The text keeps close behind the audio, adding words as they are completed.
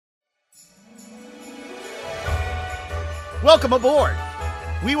Welcome aboard!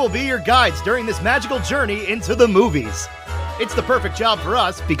 We will be your guides during this magical journey into the movies. It's the perfect job for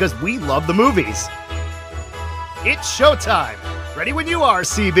us because we love the movies. It's showtime! Ready when you are,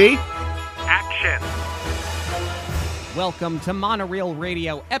 CB. Action! Welcome to Monorail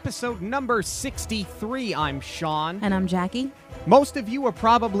Radio, episode number 63. I'm Sean. And I'm Jackie. Most of you are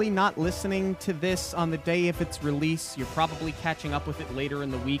probably not listening to this on the day of its release. You're probably catching up with it later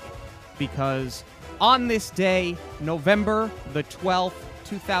in the week because on this day, November the 12th,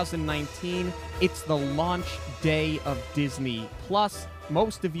 2019, it's the launch day of Disney Plus.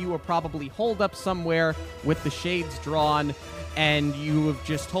 Most of you are probably holed up somewhere with the shades drawn, and you have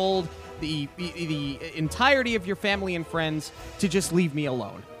just told the entirety of your family and friends to just leave me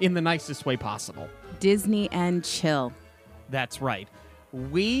alone in the nicest way possible. Disney and chill. That's right.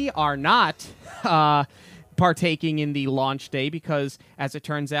 We are not partaking in the launch day because, as it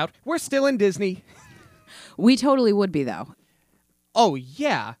turns out, we're still in Disney. We totally would be, though. Oh,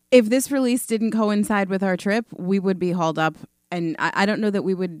 yeah. If this release didn't coincide with our trip, we would be hauled up, and I don't know that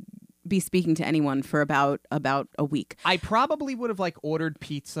we would be speaking to anyone for about a week. I probably would have, ordered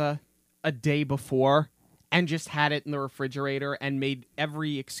pizza a day before and just had it in the refrigerator and made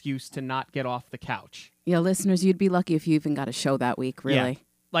every excuse to not get off the couch. Yeah, listeners, you'd be lucky if you even got a show that week, really.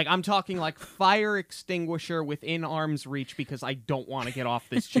 Yeah. I'm talking fire extinguisher within arm's reach because I don't want to get off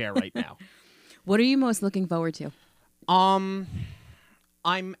this chair right now. What are you most looking forward to? The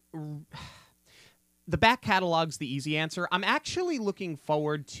back catalog's the easy answer. I'm actually looking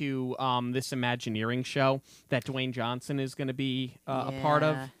forward to this Imagineering show that Dwayne Johnson is going to be a part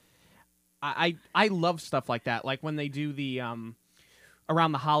of. I love stuff like that. Like when they do the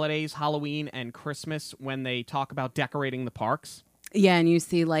around the holidays, Halloween and Christmas, when they talk about decorating the parks. Yeah, and you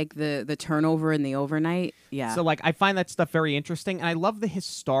see the turnover and the overnight. Yeah. So I find that stuff very interesting, and I love the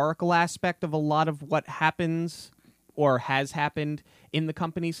historical aspect of a lot of what happens or has happened in the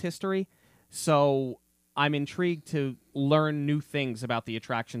company's history. So I'm intrigued to learn new things about the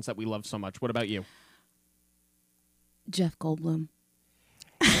attractions that we love so much. What about you? Jeff Goldblum.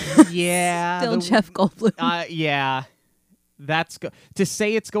 Yeah. Still Jeff Goldblum. Yeah. To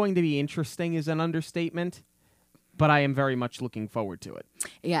say it's going to be interesting is an understatement, but I am very much looking forward to it.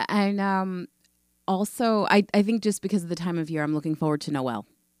 Yeah, and also, I think just because of the time of year, I'm looking forward to Noel.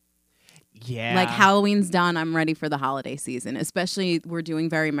 Yeah. Halloween's done, I'm ready for the holiday season, especially we're doing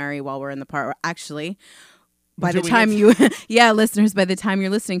Very Merry while we're in the park. Actually, by the time listeners, by the time you're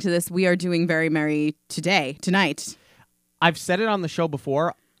listening to this, we are doing Very Merry tonight. I've said it on the show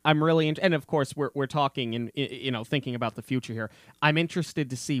before. I'm really and of course we're talking and thinking about the future here. I'm interested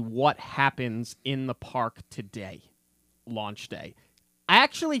to see what happens in the park today, launch day. I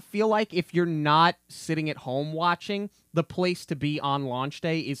actually feel like if you're not sitting at home watching, the place to be on launch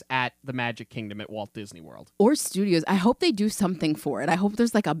day is at the Magic Kingdom at Walt Disney World. Or studios. I hope they do something for it. I hope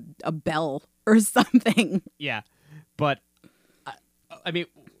there's a bell or something. Yeah. But, I mean,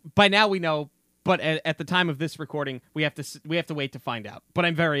 by now we know, but at the time of this recording, we have to wait to find out. But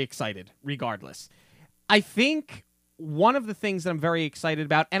I'm very excited, regardless. I think one of the things that I'm very excited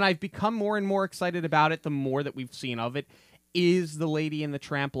about, and I've become more and more excited about it the more that we've seen of it, is the Lady and the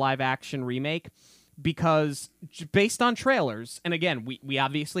Tramp live-action remake, because based on trailers, and again, we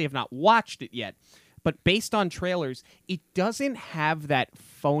obviously have not watched it yet, but based on trailers, it doesn't have that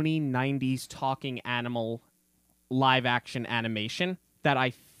phony 90s talking animal live-action animation that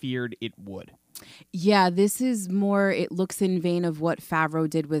I feared it would. Yeah, this is more, it looks in vein of what Favreau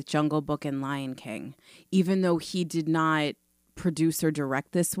did with Jungle Book and Lion King. Even though he did not produce or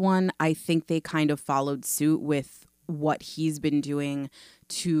direct this one, I think they kind of followed suit with what he's been doing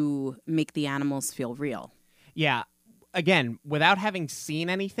to make the animals feel real. Yeah. Again, without having seen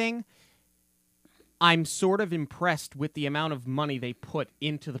anything, I'm sort of impressed with the amount of money they put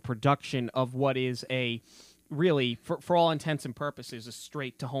into the production of what is a really, for all intents and purposes, a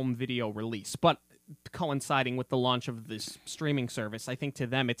straight-to-home video release. But coinciding with the launch of this streaming service, I think to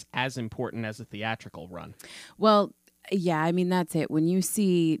them it's as important as a theatrical run. Well, yeah, I mean, that's it. When you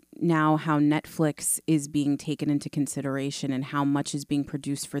see now how Netflix is being taken into consideration and how much is being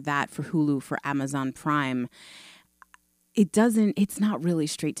produced for that, for Hulu, for Amazon Prime, it's not really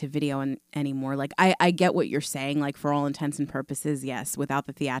straight to video anymore. I get what you're saying. For all intents and purposes, yes, without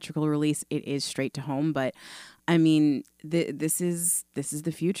the theatrical release, it is straight to home. But I mean, this is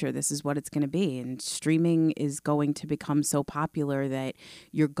the future. This is what it's going to be. And streaming is going to become so popular that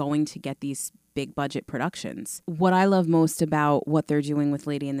you're going to get these big budget productions. What I love most about what they're doing with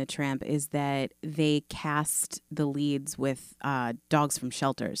Lady and the Tramp is that they cast the leads with dogs from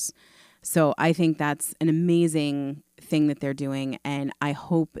shelters. So I think that's an amazing thing that they're doing, and I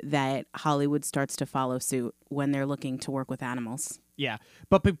hope that Hollywood starts to follow suit when they're looking to work with animals. Yeah,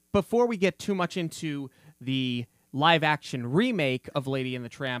 but before we get too much into the live-action remake of Lady and the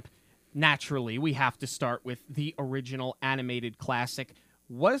Tramp, naturally, we have to start with the original animated classic.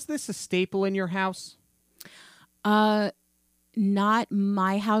 Was this a staple in your house? Not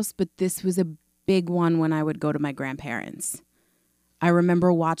my house, but this was a big one when I would go to my grandparents'. I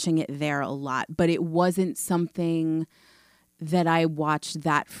remember watching it there a lot, but it wasn't something that I watched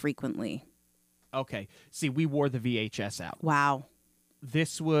that frequently. Okay. See, we wore the VHS out. Wow.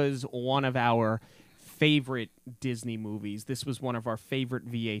 This was one of our favorite Disney movies. This was one of our favorite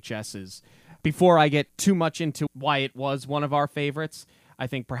VHSs. Before I get too much into why it was one of our favorites, I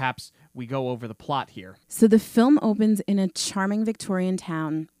think perhaps we go over the plot here. So the film opens in a charming Victorian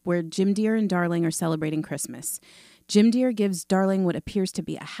town where Jim Dear and Darling are celebrating Christmas. Jim Dear gives Darling what appears to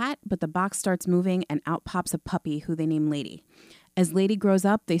be a hat, but the box starts moving and out pops a puppy who they name Lady. As Lady grows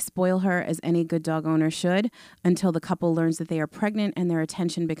up, they spoil her as any good dog owner should, until the couple learns that they are pregnant and their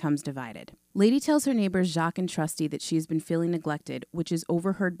attention becomes divided. Lady tells her neighbors Jacques and Trusty that she has been feeling neglected, which is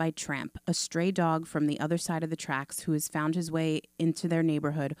overheard by Tramp, a stray dog from the other side of the tracks who has found his way into their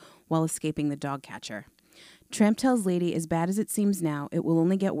neighborhood while escaping the dog catcher. Tramp tells Lady, as bad as it seems now, it will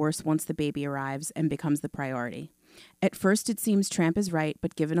only get worse once the baby arrives and becomes the priority. At first, it seems Tramp is right,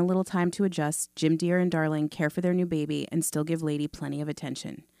 but given a little time to adjust, Jim Dear and Darling care for their new baby and still give Lady plenty of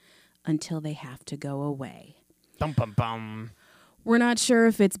attention. Until they have to go away. Bum, bum, bum. We're not sure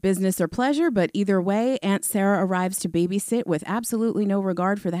if it's business or pleasure, but either way, Aunt Sarah arrives to babysit with absolutely no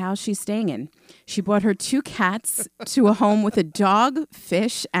regard for the house she's staying in. She brought her 2 cats to a home with a dog,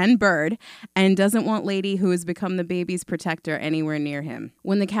 fish, and bird, and doesn't want Lady, who has become the baby's protector, anywhere near him.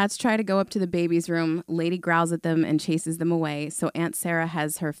 When the cats try to go up to the baby's room, Lady growls at them and chases them away, so Aunt Sarah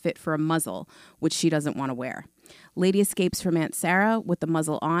has her fit for a muzzle, which she doesn't want to wear. Lady escapes from Aunt Sarah with the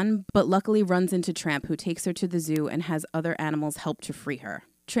muzzle on, but luckily runs into Tramp, who takes her to the zoo and has other animals help to free her.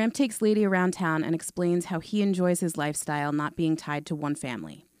 Tramp takes Lady around town and explains how he enjoys his lifestyle not being tied to one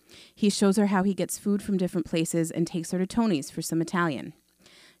family. He shows her how he gets food from different places and takes her to Tony's for some Italian.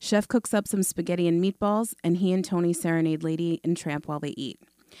 Chef cooks up some spaghetti and meatballs, and he and Tony serenade Lady and Tramp while they eat.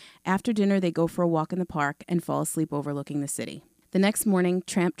 After dinner, they go for a walk in the park and fall asleep overlooking the city. The next morning,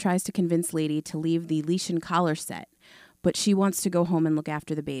 Tramp tries to convince Lady to leave the leash and collar set, but she wants to go home and look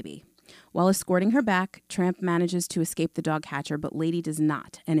after the baby. While escorting her back, Tramp manages to escape the dog catcher, but Lady does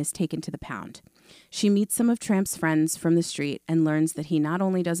not and is taken to the pound. She meets some of Tramp's friends from the street and learns that he not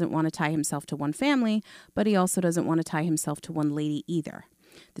only doesn't want to tie himself to one family, but he also doesn't want to tie himself to one lady either.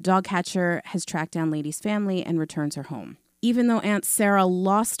 The dog catcher has tracked down Lady's family and returns her home. Even though Aunt Sarah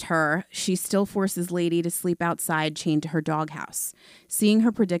lost her, she still forces Lady to sleep outside, chained to her doghouse. Seeing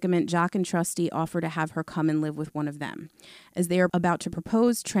her predicament, Jock and Trusty offer to have her come and live with one of them. As they are about to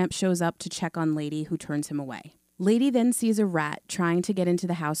propose, Tramp shows up to check on Lady, who turns him away. Lady then sees a rat trying to get into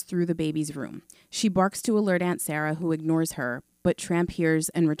the house through the baby's room. She barks to alert Aunt Sarah, who ignores her, but Tramp hears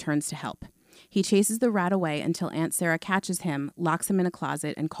and returns to help. He chases the rat away until Aunt Sarah catches him, locks him in a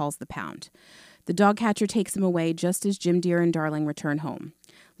closet, and calls the pound. The dog catcher takes him away just as Jim Dear and Darling return home.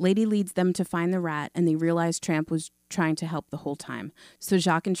 Lady leads them to find the rat, and they realize Tramp was trying to help the whole time, so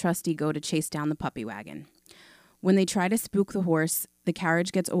Jacques and Trusty go to chase down the puppy wagon. When they try to spook the horse, the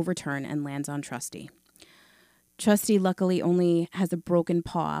carriage gets overturned and lands on Trusty. Trusty luckily only has a broken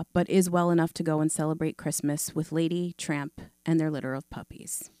paw, but is well enough to go and celebrate Christmas with Lady, Tramp, and their litter of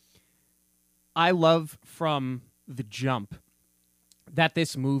puppies. I love from the jump that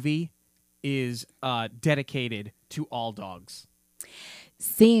this movie is dedicated to all dogs.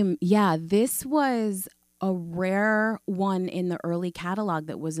 Same. Yeah, this was a rare one in the early catalog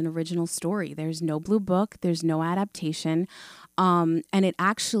that was an original story. There's no blue book. There's no adaptation. And it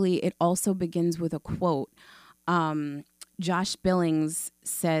also begins with a quote. Josh Billings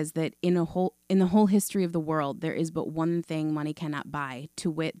says that in the whole history of the world, there is but one thing money cannot buy,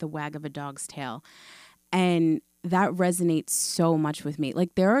 to wit, the wag of a dog's tail. And that resonates so much with me.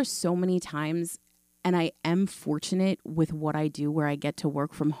 Like, there are so many times, and I am fortunate with what I do, where I get to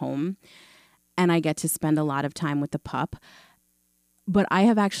work from home and I get to spend a lot of time with the pup. But I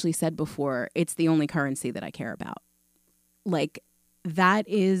have actually said before, it's the only currency that I care about. Like, that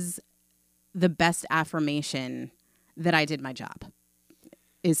is the best affirmation that I did my job,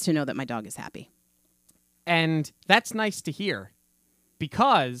 is to know that my dog is happy. And that's nice to hear,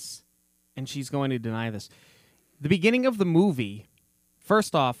 because, and she's going to deny this, the beginning of the movie,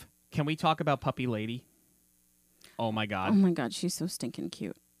 first off, can we talk about Puppy Lady? Oh my God. Oh my God, she's so stinking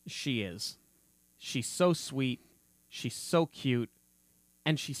cute. She is. She's so sweet. She's so cute.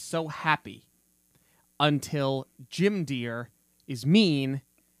 And she's so happy. until Jim Deere is mean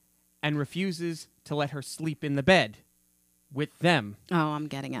and refuses to let her sleep in the bed with them. Oh, I'm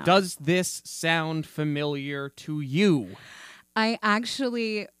getting out. Does this sound familiar to you? I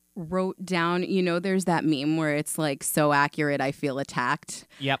actually wrote down, there's that meme where it's like so accurate, I feel attacked.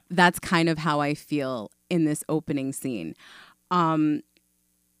 Yep. That's kind of how I feel in this opening scene. I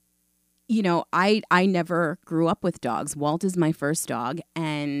never grew up with dogs. Walt is my first dog,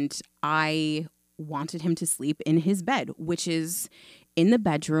 and I wanted him to sleep in his bed, which is in the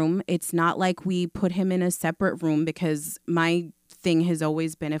bedroom. It's not like we put him in a separate room, because my thing has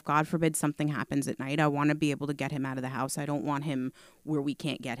always been, if God forbid something happens at night, I want to be able to get him out of the house. I don't want him where we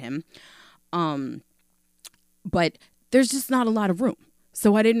can't get him. But there's just not a lot of room.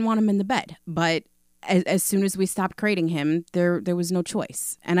 So I didn't want him in the bed. But as soon as we stopped crating him, there was no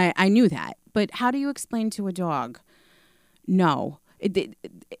choice. And I knew that. But how do you explain to a dog, no,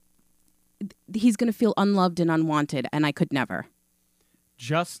 he's going to feel unloved and unwanted, and I could never.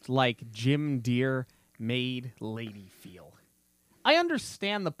 Just like Jim Deere made Lady feel. I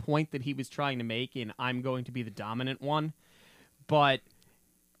understand the point that he was trying to make in I'm going to be the dominant one, but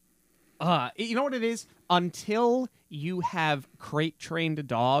you know what it is? Until you have crate trained a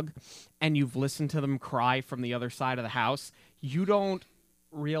dog and you've listened to them cry from the other side of the house, you don't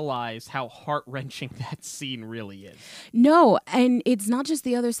realize how heart-wrenching that scene really is. No, and it's not just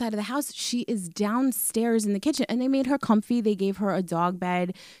the other side of the house. She is downstairs in the kitchen, and they made her comfy. They gave her a dog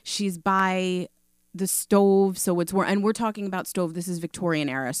bed. She's by the stove, so it's warm. And we're talking about stove. This is Victorian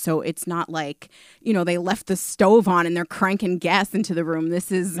era, so it's not like, they left the stove on and they're cranking gas into the room.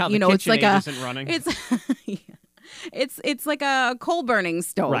 This is, No, it's like isn't running. It's yeah. It's like a coal burning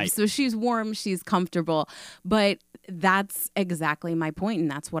stove. Right. So she's warm, she's comfortable. But that's exactly my point, and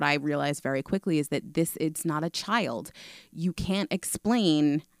that's what I realized very quickly, is that it's not a child. You can't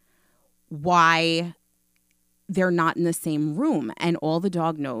explain why they're not in the same room, and all the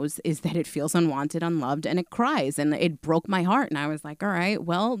dog knows is that it feels unwanted, unloved, and it cries, and it broke my heart. And I was like, all right,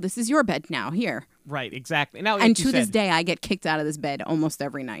 well, this is your bed now, here. Right, exactly. Now, and to this day, I get kicked out of this bed almost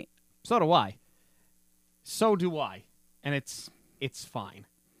every night. So do I. So do I. And it's fine.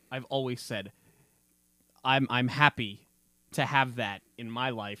 I've always said I'm happy to have that in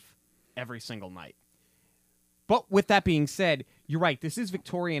my life every single night. But with that being said, you're right. This is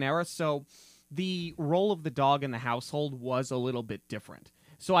Victorian era, so the role of the dog in the household was a little bit different.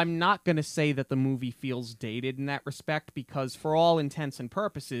 So I'm not going to say that the movie feels dated in that respect, because for all intents and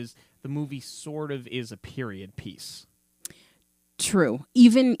purposes, the movie sort of is a period piece. True.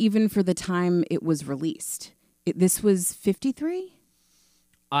 Even for the time it was released. This was 53?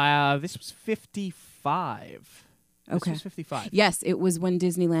 This was 55. Okay. This was 55. Yes, it was when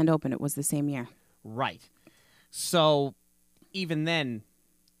Disneyland opened. It was the same year. Right. So even then,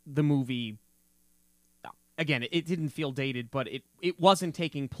 the movie, again, it didn't feel dated, but it wasn't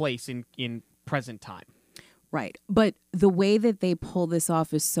taking place in present time. Right. But the way that they pull this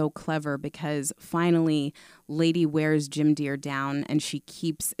off is so clever, because finally Lady wears Jim Deere down and she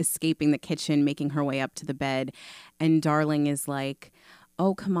keeps escaping the kitchen, making her way up to the bed. And Darling is like,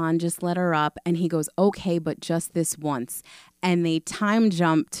 oh, come on, just let her up. And he goes, okay, but just this once. And they time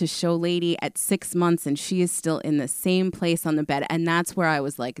jump to show Lady at 6 months, and she is still in the same place on the bed. And that's where I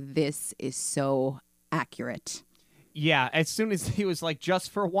was like, this is so accurate. Yeah, as soon as he was like, just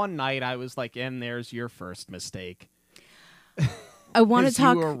for one night, I was like, and there's your first mistake. I want to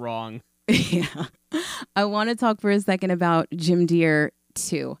talk. You were wrong. Yeah. I want to talk for a second about Jim Deere,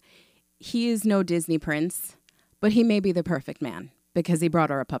 too. He is no Disney prince, but he may be the perfect man, because he brought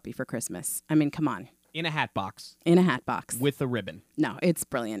her a puppy for Christmas. I mean, come on. In a hat box. In a hat box. With a ribbon. No, it's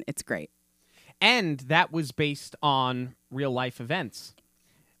brilliant. It's great. And that was based on real life events.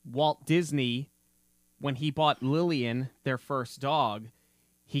 Walt Disney, when he bought Lillian, their first dog,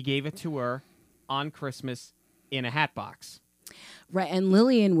 he gave it to her on Christmas in a hat box. Right, and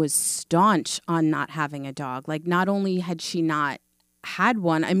Lillian was staunch on not having a dog. Like, not only had she not had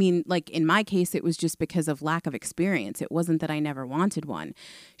one, I mean, like, in my case, it was just because of lack of experience. It wasn't that I never wanted one.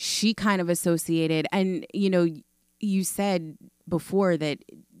 She kind of associated, and, you said before that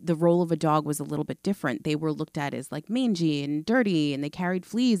the role of a dog was a little bit different. They were looked at as, like, mangy and dirty, and they carried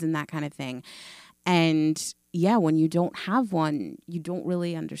fleas and that kind of thing. And yeah, when you don't have one, you don't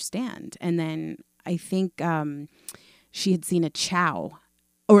really understand. And then I think she had seen a chow,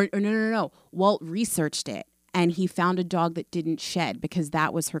 or no. Walt researched it, and he found a dog that didn't shed, because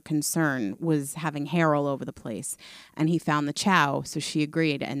that was her concern, was having hair all over the place. And he found the chow, so she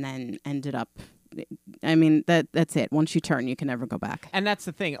agreed, and then ended up I mean, that's it. Once you turn, you can never go back. And that's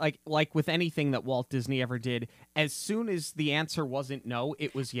the thing. Like with anything that Walt Disney ever did, as soon as the answer wasn't no,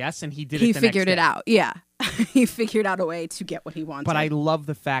 it was yes, and he did it. He the figured next it day. out. Yeah, he figured out a way to get what he wanted. But I love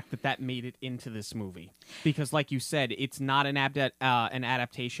the fact that made it into this movie because, like you said, it's not an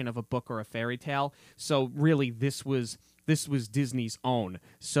adaptation of a book or a fairy tale. So really, this was Disney's own.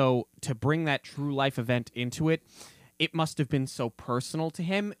 So to bring that true life event into it, it must have been so personal to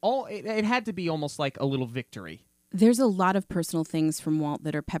him. It had to be almost like a little victory. There's a lot of personal things from Walt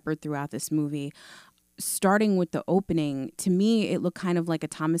that are peppered throughout this movie. Starting with the opening, to me, it looked kind of like a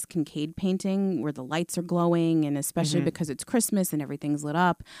Thomas Kincaid painting where the lights are glowing, and especially because it's Christmas and everything's lit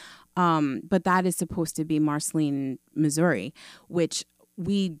up. But that is supposed to be Marceline, Missouri, which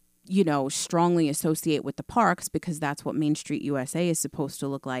we strongly associate with the parks because that's what Main Street USA is supposed to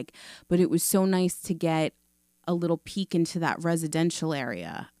look like. But it was so nice to get a little peek into that residential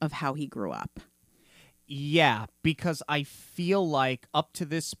area of how he grew up. Yeah, because I feel like up to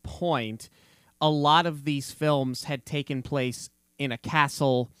this point, a lot of these films had taken place in a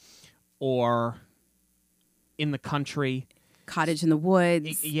castle or in the country. Cottage in the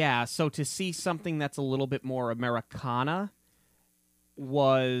woods. Yeah, so to see something that's a little bit more Americana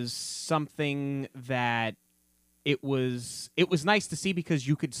was something that it was nice to see because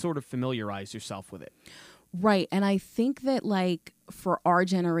you could sort of familiarize yourself with it. Right. And I think that, like, for our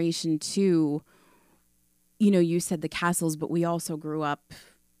generation, too, you said the castles, but we also grew up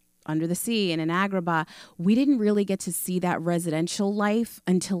under the sea and in Agrabah. We didn't really get to see that residential life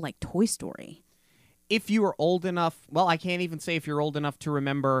until, like, Toy Story. If you were old enough, well, I can't even say if you're old enough to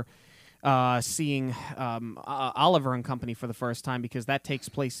remember seeing Oliver and Company for the first time because that takes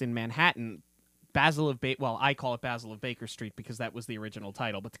place in Manhattan. I call it Basil of Baker Street because that was the original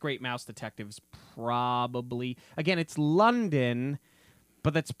title. But The Great Mouse Detectives probably, again, it's London,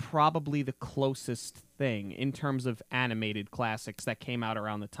 but that's probably the closest thing in terms of animated classics that came out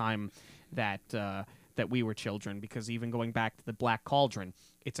around the time that we were children. Because even going back to The Black Cauldron,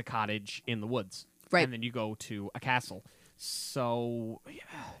 it's a cottage in the woods, right? And then you go to a castle. So,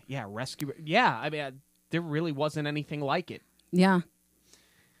 yeah, Rescue. Yeah, I mean, there really wasn't anything like it. Yeah.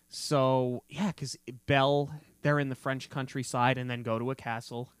 So, yeah, because Belle, they're in the French countryside and then go to a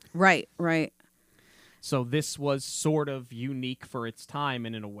castle. Right. So this was sort of unique for its time,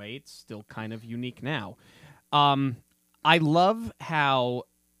 and in a way, it's still kind of unique now. I love how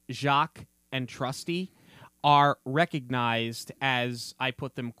Jacques and Trusty are recognized as, I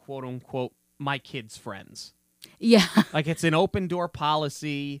put them, quote-unquote, my kids' friends. Yeah. Like, it's an open-door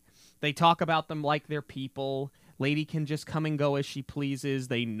policy. They talk about them like they're people. Lady can just come and go as she pleases.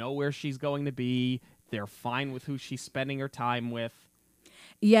 They know where she's going to be. They're fine with who she's spending her time with.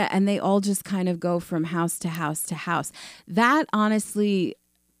 Yeah, and they all just kind of go from house to house to house. That, honestly,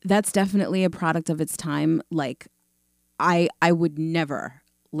 that's definitely a product of its time. Like, I would never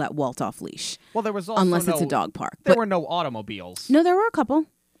let Walt off leash. Well, there was also unless it's a dog park. There were no automobiles. No, there were a couple.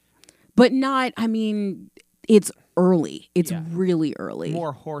 But not, I mean, it's early. It's really early.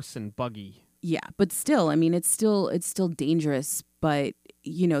 More horse and buggy. Yeah, but still, I mean, it's still dangerous, but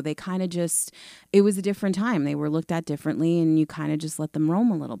they kind of just, it was a different time. They were looked at differently, and you kind of just let them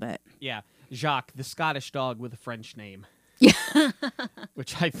roam a little bit. Yeah. Jacques, the Scottish dog with a French name. Yeah.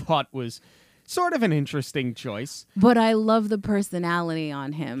 Which I thought was sort of an interesting choice. But I love the personality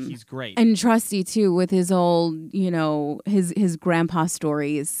on him. He's great. And Trusty, too, with his old, his grandpa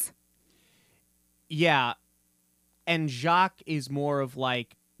stories. Yeah. And Jacques is more of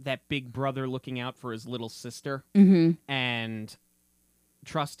like that big brother looking out for his little sister. Mm-hmm. And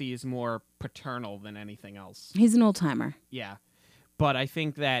Trusty is more paternal than anything else. He's an old-timer. Yeah. But I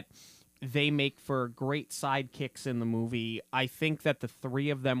think that they make for great sidekicks in the movie. I think that the three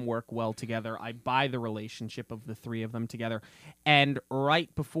of them work well together. I buy the relationship of the three of them together. And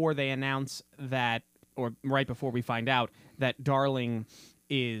right before they announce that, or right before we find out that Darling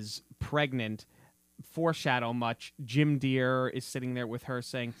is pregnant, foreshadow much, Jim Deere is sitting there with her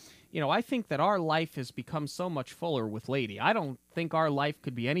saying, I think that our life has become so much fuller with Lady. I don't think our life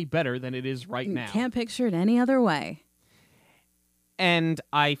could be any better than it is right now. Can't picture it any other way. And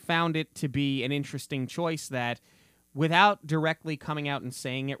I found it to be an interesting choice that, without directly coming out and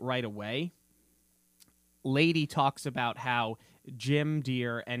saying it right away, Lady talks about how Jim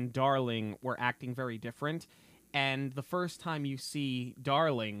Deere and Darling were acting very different. And the first time you see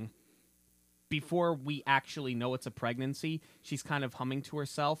Darling, before we actually know it's a pregnancy, she's kind of humming to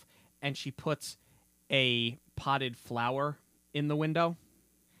herself, and she puts a potted flower in the window.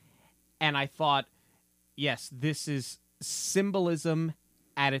 And I thought, yes, this is symbolism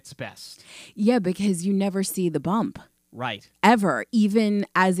at its best. Yeah, because you never see the bump. Right. ever, even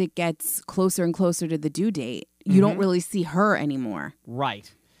as it gets closer and closer to the due date. You don't really see her anymore.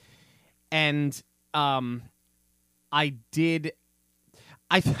 Right. And I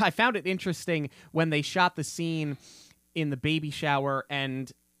found it interesting when they shot the scene in the baby shower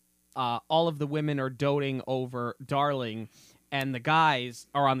and all of the women are doting over Darling and the guys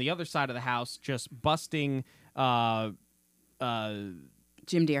are on the other side of the house just busting Jim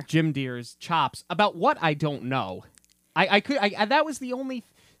Deere. Jim Deere's chops about what I don't know. I that was the only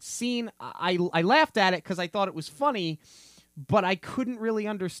scene I laughed at it because I thought it was funny, but I couldn't really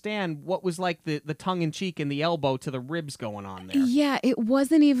understand what was like the tongue in cheek and the elbow to the ribs going on there. Yeah, it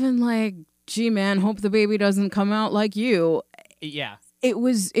wasn't even like, gee man, hope the baby doesn't come out like you. Yeah. It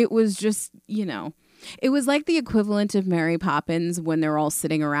was just, it was like the equivalent of Mary Poppins when they're all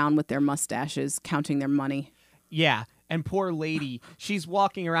sitting around with their mustaches counting their money. Yeah. And poor lady, she's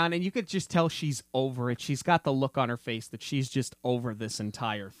walking around and you could just tell she's over it. She's got the look on her face that she's just over this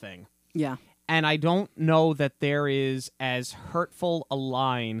entire thing. Yeah. And I don't know that there is as hurtful a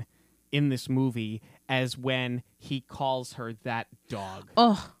line in this movie as when he calls her that dog.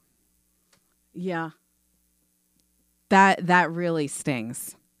 Oh. Yeah. That really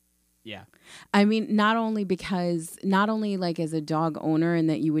stings. Yeah. I mean, not only like as a dog owner and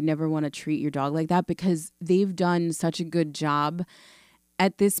that you would never want to treat your dog like that, because they've done such a good job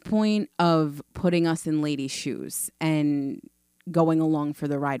at this point of putting us in Lady's shoes and going along for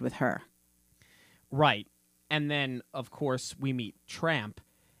the ride with her. Right. And then, of course, we meet Tramp,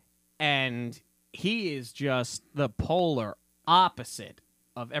 and he is just the polar opposite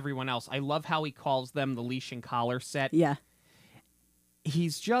of everyone else. I love how he calls them the leash and collar set. Yeah.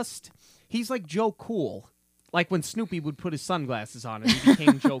 He's like Joe Cool. Like when Snoopy would put his sunglasses on and he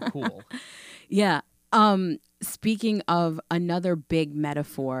became Joe Cool. Yeah. Speaking of another big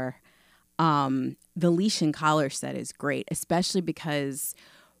metaphor, the leash and collar set is great, especially because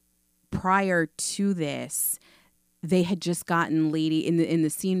prior to this, they had just gotten Lady in the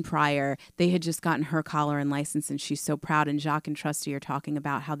scene prior. They had just gotten her collar and license, and she's so proud. And Jacques and Trusty are talking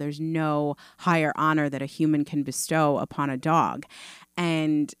about how there's no higher honor that a human can bestow upon a dog,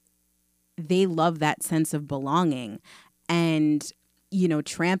 and they love that sense of belonging. And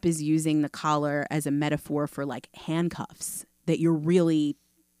Tramp is using the collar as a metaphor for like handcuffs, that you're really,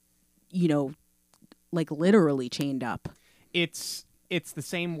 like literally chained up. It's the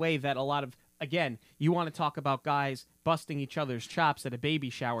same way that a lot of, again, you want to talk about guys busting each other's chops at a baby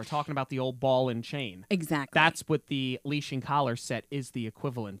shower, talking about the old ball and chain. Exactly. That's what the leash and collar set is the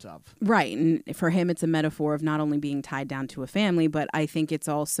equivalent of. Right. And for him, it's a metaphor of not only being tied down to a family, but I think it's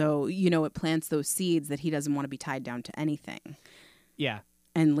also, it plants those seeds that he doesn't want to be tied down to anything. Yeah.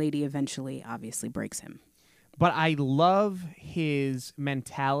 And Lady eventually obviously breaks him. But I love his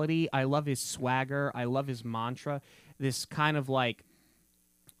mentality. I love his swagger. I love his mantra. This kind of like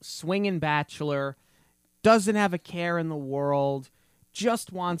swinging bachelor, doesn't have a care in the world,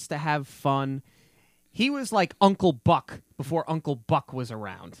 just wants to have fun. He was like Uncle Buck before Uncle Buck was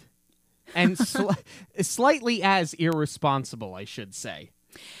around. And slightly as irresponsible, I should say.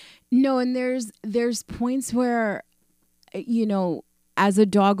 No, and there's points where, as a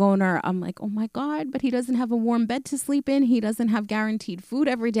dog owner, I'm like, oh my God, but he doesn't have a warm bed to sleep in. He doesn't have guaranteed food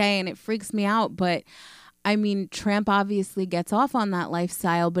every day, and it freaks me out. But I mean, Tramp obviously gets off on that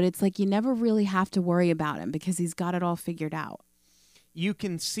lifestyle, but it's like you never really have to worry about him because he's got it all figured out. You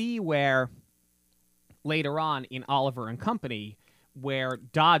can see where later on in Oliver and Company, where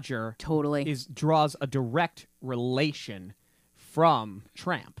Dodger Totally draws a direct relation from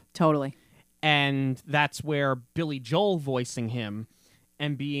Tramp. Totally. And that's where Billy Joel voicing him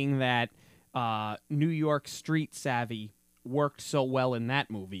and being that New York street savvy worked so well in that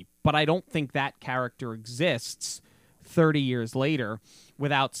movie. But I don't think that character exists 30 years later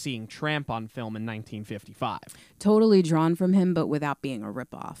without seeing Tramp on film in 1955. Totally drawn from him, but without being a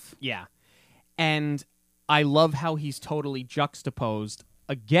ripoff. Yeah. And I love how he's totally juxtaposed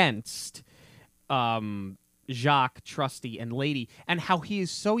against Jacques, Trusty, and Lady, and how he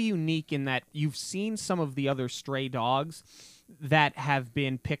is so unique in that you've seen some of the other stray dogs that have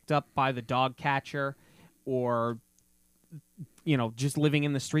been picked up by the dog catcher or just living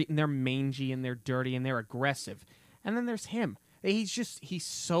in the street, and they're mangy and they're dirty and they're aggressive. And then there's him. He's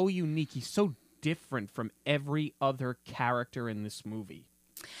so unique. He's so different from every other character in this movie.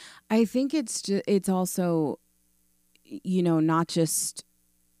 I think it's also, not just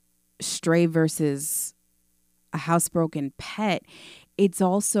stray versus a housebroken pet. It's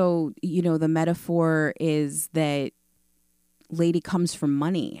also, the metaphor is that Lady comes from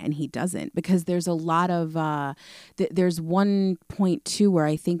money and he doesn't, because there's a lot of there's one point too where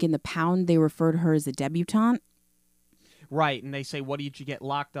I think in The Pound they refer to her as a debutante. Right, and they say, what did you get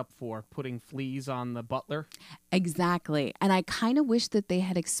locked up for? Putting fleas on the butler? Exactly. And I kind of wish that they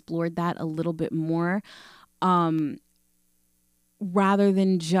had explored that a little bit more, rather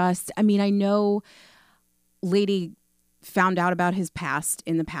than just, I mean, I know Lady found out about his past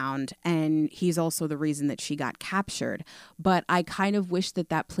in the pound, and he's also the reason that she got captured. But I kind of wish that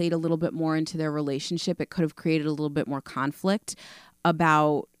that played a little bit more into their relationship. It could have created a little bit more conflict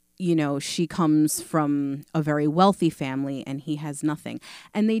about, you know, she comes from a very wealthy family and he has nothing.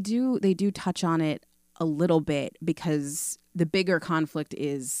 And they do touch on it a little bit, because the bigger conflict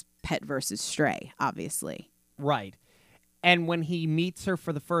is pet versus stray, obviously. Right. And when he meets her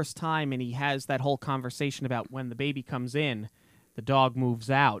for the first time and he has that whole conversation about when the baby comes in, the dog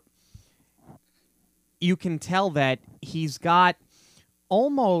moves out, you can tell that he's got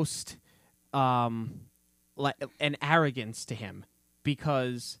almost like an arrogance to him,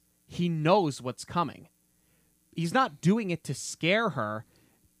 because he knows what's coming. He's not doing it to scare her,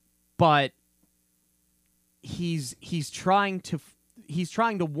 but he's trying to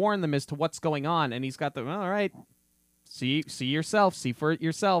warn them as to what's going on, and he's got the, all right, see yourself, see for it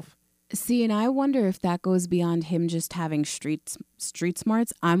yourself. See, and I wonder if that goes beyond him just having street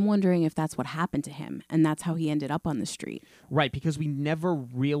smarts. I'm wondering if that's what happened to him, and that's how he ended up on the street. Right, because we never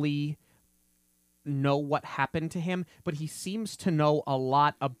really know what happened to him, but he seems to know a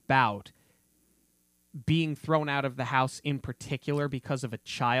lot about being thrown out of the house in particular because of a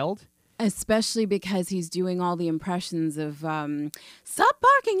child. Especially because he's doing all the impressions of, stop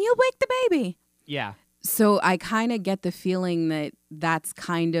barking, you'll wake the baby. Yeah. So I kind of get the feeling that that's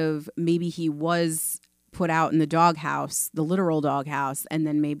kind of, maybe he was put out in the doghouse, the literal doghouse, and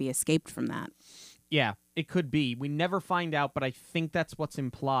then maybe escaped from that. Yeah, it could be. We never find out, but I think that's what's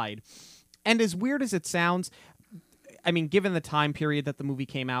implied. And as weird as it sounds, I mean, given the time period that the movie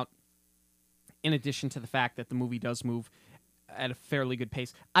came out, in addition to the fact that the movie does move at a fairly good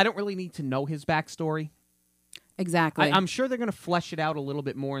pace, I don't really need to know his backstory. Exactly. I'm sure they're going to flesh it out a little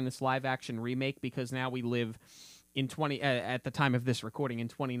bit more in this live-action remake, because now we live in at the time of this recording in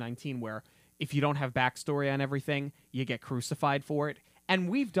 2019, where if you don't have backstory on everything, you get crucified for it. And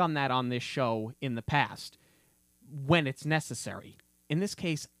we've done that on this show in the past when it's necessary. In this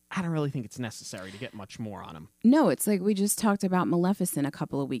case, I don't really think it's necessary to get much more on him. No, it's like we just talked about Maleficent a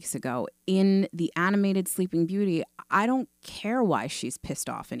couple of weeks ago. In the animated Sleeping Beauty, I don't care why she's pissed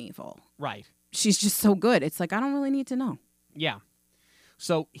off and evil. Right. She's just so good. It's like, I don't really need to know. Yeah.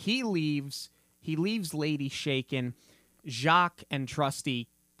 So he leaves Lady shaken. Jacques and Trusty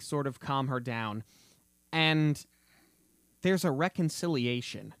sort of calm her down. And there's a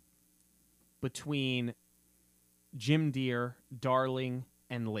reconciliation between Jim Deere, Darling,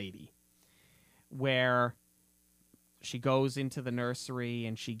 and Lady, where she goes into the nursery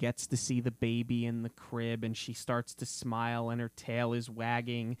and she gets to see the baby in the crib, and she starts to smile and her tail is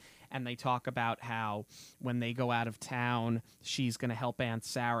wagging, and they talk about how when they go out of town, she's going to help Aunt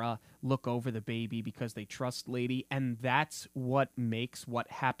Sarah look over the baby because they trust Lady, and that's what makes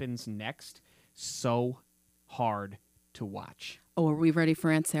what happens next so hard to watch. Oh, are we ready for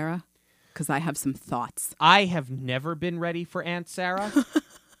Aunt Sarah? Because I have some thoughts. I have never been ready for Aunt Sarah,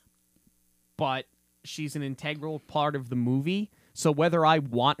 but she's an integral part of the movie, so whether I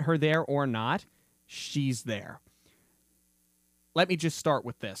want her there or not, she's there. Let me just start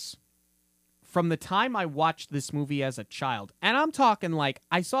with this. From the time I watched this movie as a child, and I'm talking like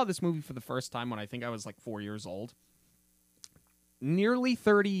I saw this movie for the first time when I think I was like 4 years old, nearly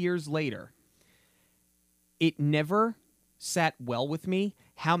 30 years later, it never sat well with me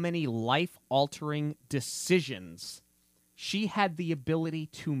how many life-altering decisions she had the ability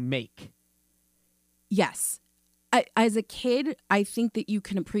to make. Yes. As a kid, I think that you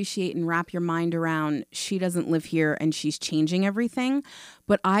can appreciate and wrap your mind around she doesn't live here and she's changing everything.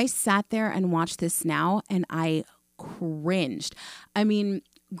 But I sat there and watched this now and I cringed. I mean,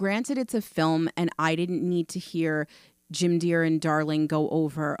 granted, it's a film and I didn't need to hear Jim Deere and Darling go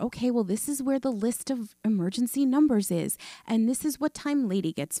over, okay, well, this is where the list of emergency numbers is, and this is what time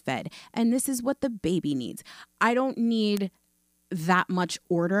Lady gets fed, and this is what the baby needs. I don't need that much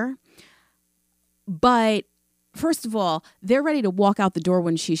order. But first of all, they're ready to walk out the door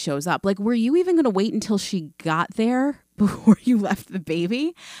when she shows up. Like, were you even going to wait until she got there before you left the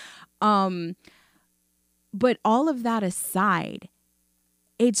baby? But all of that aside,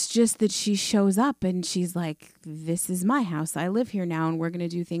 it's just that she shows up and she's like, this is my house. I live here now and we're going to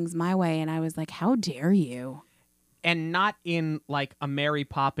do things my way. And I was like, how dare you? And not in like a Mary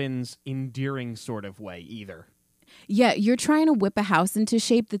Poppins endearing sort of way either. Yeah, you're trying to whip a house into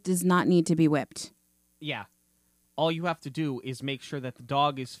shape that does not need to be whipped. Yeah. All you have to do is make sure that the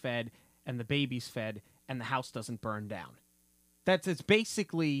dog is fed and the baby's fed and the house doesn't burn down. It's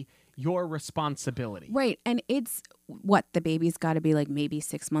basically your responsibility. Right. And it's what the baby's got to be like maybe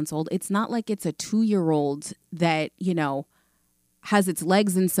 6 months old. It's not like it's a 2-year-old that, has its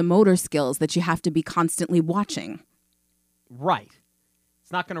legs and some motor skills that you have to be constantly watching. Right.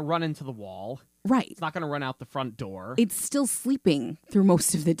 It's not going to run into the wall. Right. It's not going to run out the front door. It's still sleeping through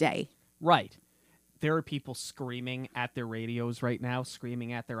most of the day. Right. There are people screaming at their radios right now,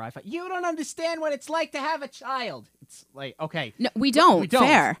 screaming at their iPhone. You don't understand what it's like to have a child. It's like, okay. No, we don't.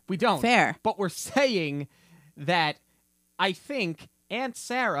 Fair. We don't. Fair. But we're saying that I think Aunt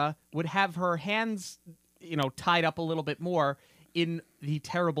Sarah would have her hands, tied up a little bit more in the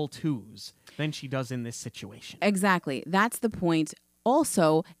terrible twos than she does in this situation. Exactly. That's the point.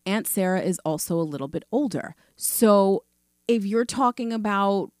 Also, Aunt Sarah is also a little bit older. So if you're talking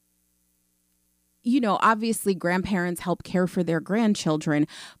about, obviously grandparents help care for their grandchildren,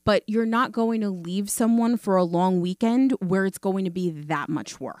 but you're not going to leave someone for a long weekend where it's going to be that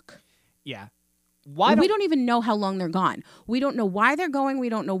much work. Yeah. We don't even know how long they're gone. We don't know why they're going. We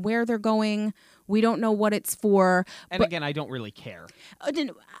don't know where they're going. We don't know what it's for. And again, I don't really care.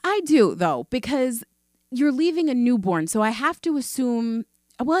 I do, though, because you're leaving a newborn. So I have to assume,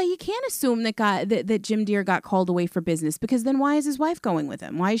 well, you can't assume that Jim Deere got called away for business, because then why is his wife going with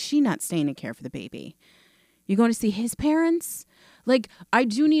him? Why is she not staying to care for the baby? You going to see his parents? Like, I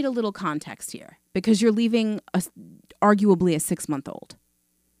do need a little context here, because you're leaving arguably a 6-month-old.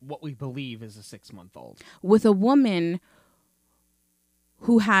 What we believe is a 6-month-old. With a woman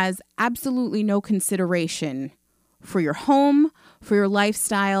who has absolutely no consideration for your home, for your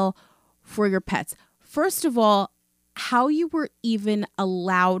lifestyle, for your pets. First of all, how you were even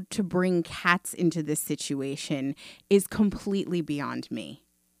allowed to bring cats into this situation is completely beyond me.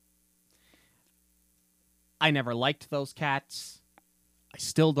 I never liked those cats. I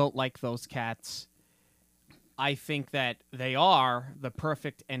still don't like those cats. I think that they are the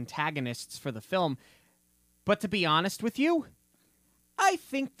perfect antagonists for the film. But to be honest with you, I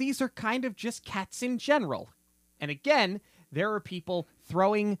think these are kind of just cats in general. And again, there are people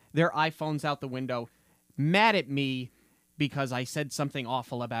throwing their iPhones out the window, mad at me because I said something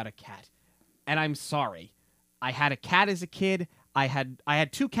awful about a cat. And I'm sorry. I had a cat as a kid. I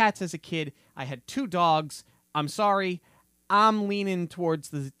had 2 cats as a kid. I had 2 dogs. I'm sorry. I'm leaning towards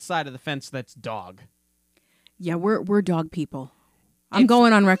the side of the fence that's dog. Yeah, we're dog people. I'm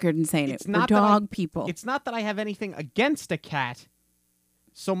going on record and saying it. We're dog people. It's not that I have anything against a cat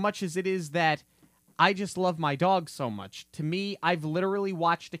so much as it is that I just love my dog so much. To me, I've literally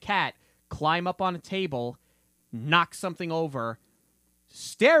watched a cat climb up on a table, knock something over,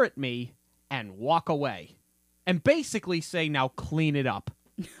 stare at me, and walk away. And basically say, now clean it up.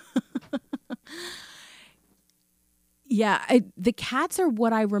 Yeah, the cats are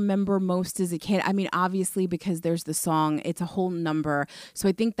what I remember most as a kid. I mean, obviously, because there's the song, it's a whole number. So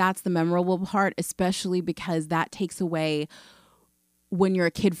I think that's the memorable part, especially because that takes away when you're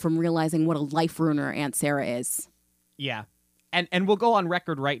a kid from realizing what a life ruiner Aunt Sarah is. Yeah. And we'll go on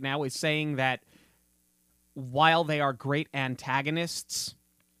record right now as saying that while they are great antagonists,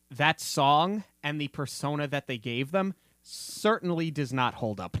 that song and the persona that they gave them certainly does not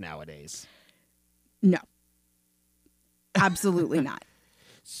hold up nowadays. No. Absolutely not.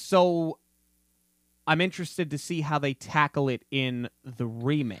 So I'm interested to see how they tackle it in the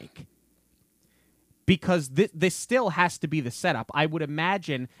remake. Because this still has to be the setup. I would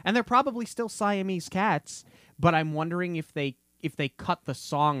imagine, and they're probably still Siamese cats, but I'm wondering if they cut the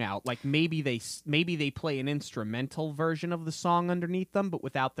song out. Like maybe they play an instrumental version of the song underneath them, but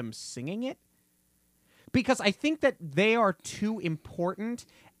without them singing it. Because I think that they are too important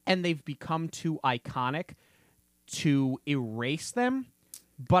and they've become too iconic to erase them.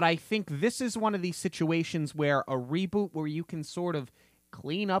 But I think this is one of these situations where a reboot where you can sort of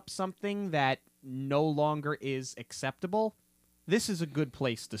clean up something that no longer is acceptable, this is a good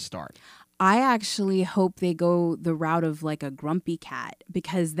place to start. I actually hope they go the route of like a grumpy cat,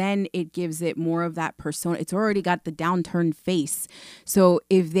 because then it gives it more of that persona. It's already got the downturned face. So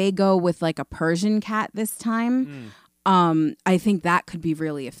if they go with like a Persian cat this time, I think that could be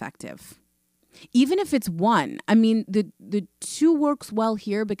really effective. Even if it's one. I mean, the two works well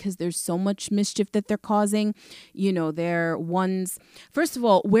here because there's so much mischief that they're causing. You know, they're ones. First of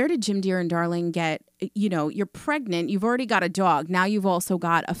all, where did Jim Deere and Darling get, you're pregnant, you've already got a dog. Now you've also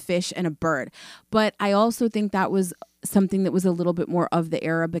got a fish and a bird. But I also think that was something that was a little bit more of the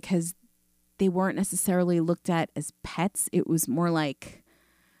era because they weren't necessarily looked at as pets. It was more like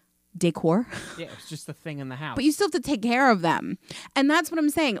decor. Yeah, it's just a thing in the house. But you still have to take care of them. And that's what I'm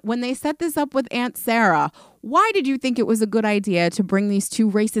saying. When they set this up with Aunt Sarah, why did you think it was a good idea to bring these two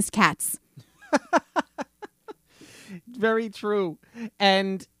racist cats? very true.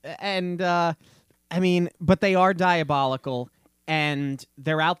 And I mean, but they are diabolical, and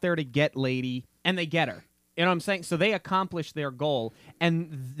they're out there to get Lady, and they get her. You know what I'm saying? So they accomplish their goal, and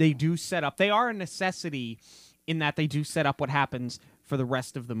they do set up. They are a necessity in that they do set up what happens for the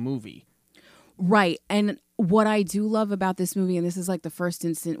rest of the movie. Right. And what I do love about this movie, and this is like the first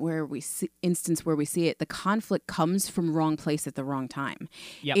instance where we see it, the conflict comes from wrong place at the wrong time.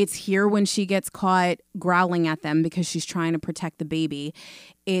 Yep. It's here when she gets caught growling at them because she's trying to protect the baby.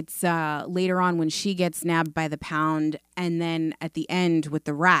 It's later on when she gets nabbed by the pound, and then at the end with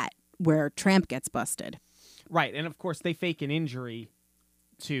the rat where Tramp gets busted. Right. And of course they fake an injury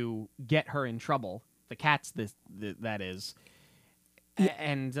to get her in trouble. The cat's that is.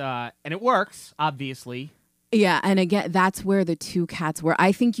 And it works, obviously. Yeah, and again, that's where the two cats were.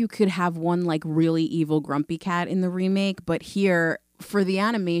 I think you could have one like really evil grumpy cat in the remake, but here, for the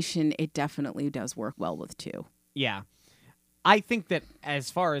animation, it definitely does work well with two. Yeah. I think that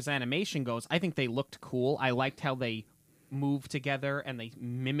as far as animation goes, I think they looked cool. I liked how they moved together and they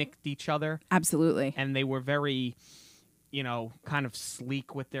mimicked each other. Absolutely. And they were very, kind of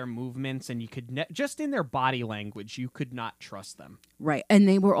sleek with their movements, and you could just in their body language, you could not trust them. Right. And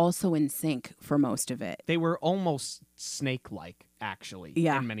they were also in sync for most of it. They were almost snake-like, actually,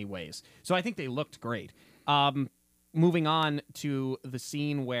 in many ways. So I think they looked great. Moving on to the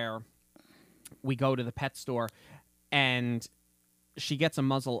scene where we go to the pet store and she gets a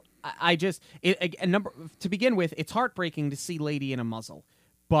muzzle. To begin with, it's heartbreaking to see Lady in a muzzle.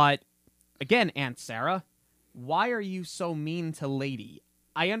 But again, Aunt Sarah, why are you so mean to Lady?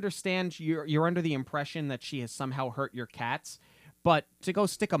 I understand you're under the impression that she has somehow hurt your cats, but to go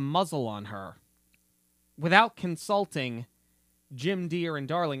stick a muzzle on her without consulting Jim, Dear, and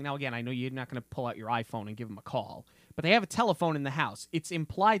Darling. Now, again, I know you're not going to pull out your iPhone and give them a call, but they have a telephone in the house. It's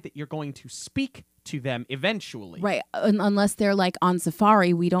implied that you're going to speak to them eventually. Right. Unless they're like on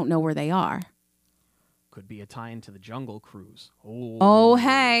safari, we don't know where they are. Could be a tie-in to the Jungle Cruise. Oh,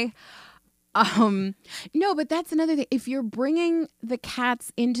 hey. No, but that's another thing. If you're bringing the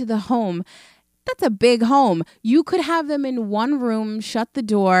cats into the home, that's a big home. You could have them in one room, shut the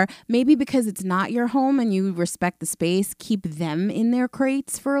door, maybe because it's not your home and you respect the space, keep them in their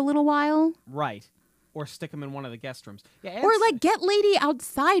crates for a little while. Right. Or stick them in one of the guest rooms. Yeah, or like get Lady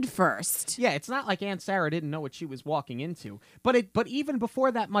outside first. Yeah, it's not like Aunt Sarah didn't know what she was walking into. But even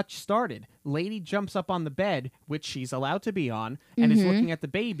before that much started, Lady jumps up on the bed, which she's allowed to be on, and is looking at the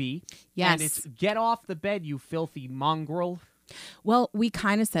baby. Yes. And it's, get off the bed, you filthy mongrel. Well, we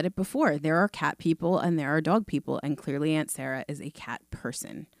kind of said it before. There are cat people and there are dog people, and clearly Aunt Sarah is a cat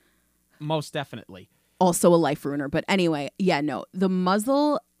person. Most definitely. Also a life ruiner. But anyway, yeah, no. The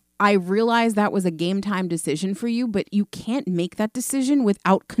muzzle, I realize that was a game time decision for you, but you can't make that decision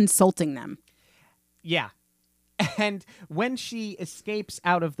without consulting them. Yeah. And when she escapes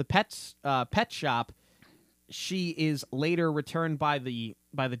out of the pet shop, she is later returned by the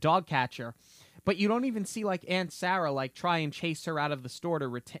dog catcher. But you don't even see like Aunt Sarah like try and chase her out of the store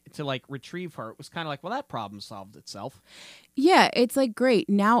to like retrieve her. It was kind of like, well, that problem solved itself. Yeah, it's like, great.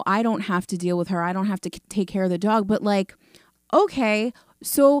 Now I don't have to deal with her. I don't have to take care of the dog. But like, okay,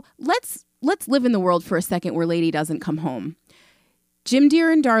 so let's live in the world for a second where Lady doesn't come home. Jim,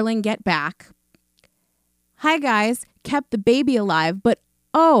 Dear, and Darling get back. Hi, guys. Kept the baby alive, but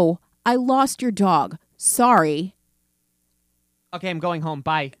oh, I lost your dog. Sorry. Okay, I'm going home.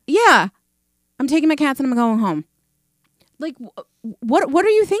 Bye. Yeah. I'm taking my cats and I'm going home. Like, what are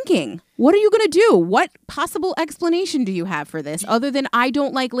you thinking? What are you going to do? What possible explanation do you have for this other than I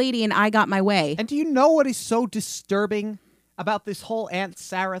don't like Lady and I got my way? And do you know what is so disturbing about this whole Aunt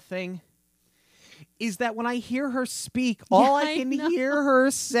Sarah thing? Is that when I hear her speak, all I can hear her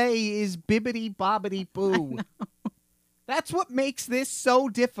say is bibbity bobbity boo. That's what makes this so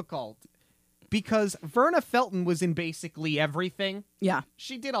difficult. Because Verna Felton was in basically everything. Yeah.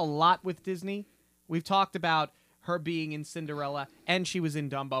 She did a lot with Disney. We've talked about her being in Cinderella, and she was in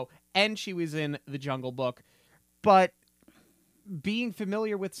Dumbo, and she was in The Jungle Book. But being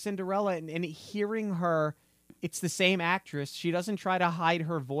familiar with Cinderella and hearing her, it's the same actress. She doesn't try to hide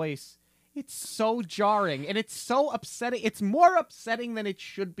her voice. It's so jarring, and it's so upsetting. It's more upsetting than it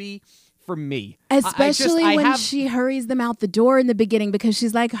should be for me. Especially when she hurries them out the door in the beginning because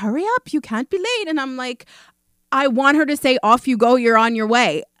she's like, hurry up, you can't be late. And I'm like, I want her to say, off you go, you're on your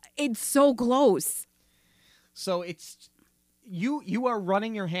way. It's so close. So it's, you are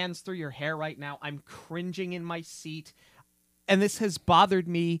running your hands through your hair right now. I'm cringing in my seat. And this has bothered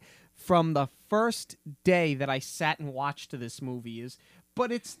me from the first day that I sat and watched this movie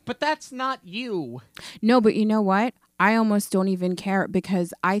but that's not you. No, but you know what? I almost don't even care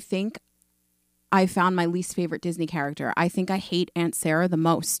because I think I found my least favorite Disney character. I think I hate Aunt Sarah the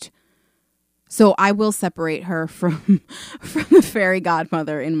most. So I will separate her from the fairy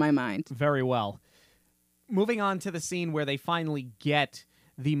godmother in my mind. Very well. Moving on to the scene where they finally get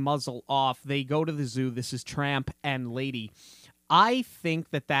the muzzle off. They go to the zoo. This is Tramp and Lady. I think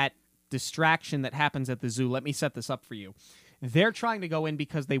that distraction that happens at the zoo, let me set this up for you. They're trying to go in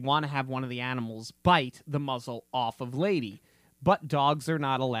because they want to have one of the animals bite the muzzle off of Lady. But dogs are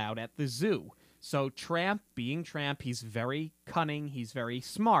not allowed at the zoo. So Tramp, being Tramp, he's very cunning, he's very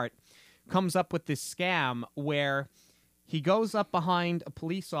smart, comes up with this scam where he goes up behind a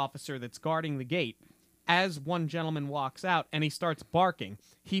police officer that's guarding the gate as one gentleman walks out, and he starts barking.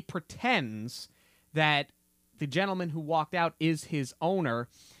 He pretends that the gentleman who walked out is his owner,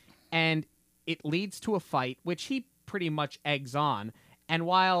 and it leads to a fight, which he pretty much eggs on. And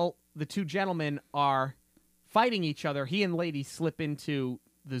while the two gentlemen are fighting each other, he and Lady slip into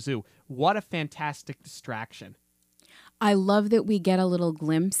the zoo. What a fantastic distraction. I love that we get a little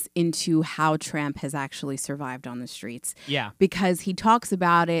glimpse into how Tramp has actually survived on the streets. Yeah. Because he talks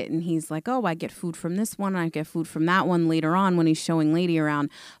about it and he's like, oh, I get food from this one, I get food from that one later on when he's showing Lady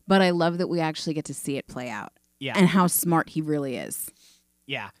around. But I love that we actually get to see it play out. Yeah. And how smart he really is.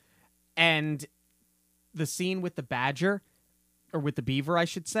 Yeah. And the scene with the badger, or with the beaver, I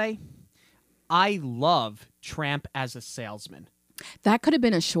should say, I love Tramp as a salesman. That could have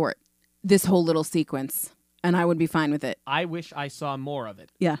been a short, this whole little sequence. And I would be fine with it. I wish I saw more of it.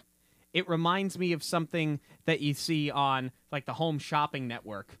 Yeah. It reminds me of something that you see on like the Home Shopping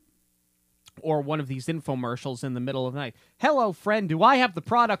Network or one of these infomercials in the middle of the night. Hello, friend. Do I have the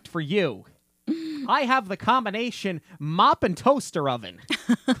product for you? I have the combination mop and toaster oven.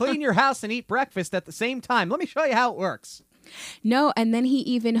 Clean your house and eat breakfast at the same time. Let me show you how it works. No, and then he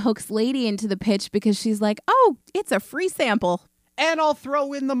even hooks Lady into the pitch because she's like, oh, it's a free sample. And I'll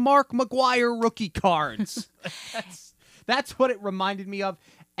throw in the Mark McGuire rookie cards. That's what it reminded me of,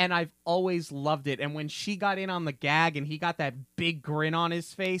 and I've always loved it. And when she got in on the gag and he got that big grin on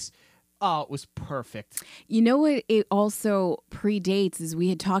his face, oh, it was perfect. You know what it also predates, is we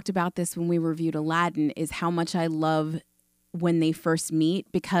had talked about this when we reviewed Aladdin, is how much I love when they first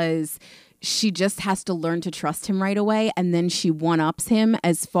meet, because she just has to learn to trust him right away, and then she one-ups him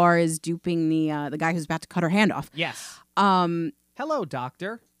as far as duping the guy who's about to cut her hand off. Yes. Hello,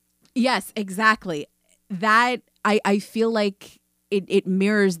 doctor. Yes, exactly. That I feel like it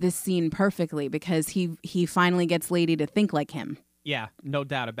mirrors this scene perfectly, because he finally gets Lady to think like him. Yeah, no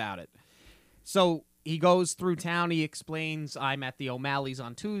doubt about it. So he goes through town. He explains, I'm at the O'Malley's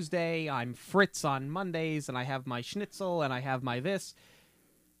on Tuesday, I'm Fritz on Mondays, and I have my schnitzel, and I have my this.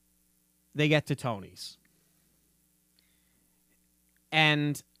 They get to Tony's.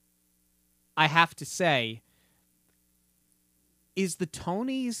 And I have to say, is the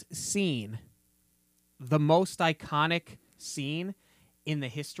Tony's scene the most iconic scene in the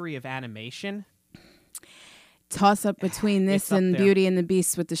history of animation? Toss up between this and Beauty and the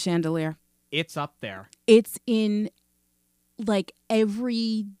Beast with the chandelier. It's up there. It's in like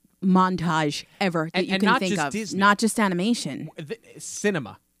every montage ever that you can think of. Disney. Not just animation.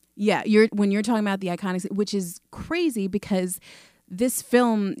 Cinema. Yeah, when you're talking about the iconic, which is crazy because this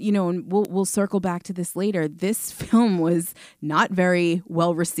film, you know, and we'll circle back to this later. This film was not very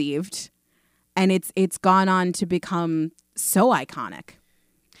well received, and it's gone on to become so iconic,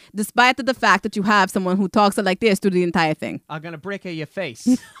 despite the fact that you have someone who talks like this through the entire thing. I'm gonna break your face.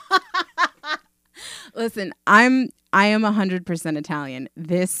 Listen, I am 100% Italian.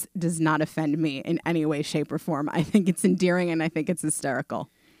 This does not offend me in any way, shape, or form. I think it's endearing and I think it's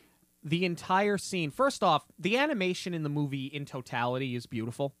hysterical. The entire scene, first off, the animation in the movie in totality is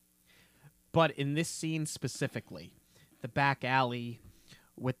beautiful. But in this scene specifically, the back alley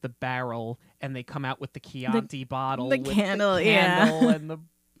with the barrel, and they come out with the Chianti bottle, the with candle, the candle,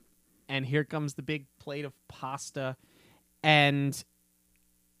 and here comes the big plate of pasta, and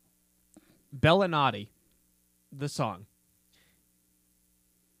Bellinati, the song,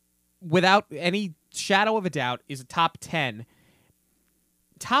 without any shadow of a doubt, is a top 10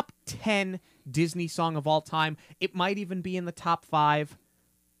 Disney song of all time. It might even be in the top 5.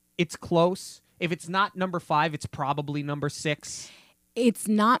 It's close. If it's not number 5, it's probably number 6. It's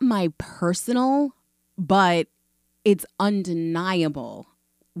not my personal, but it's undeniable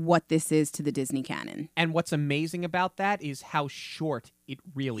what this is to the Disney canon. And what's amazing about that is how short it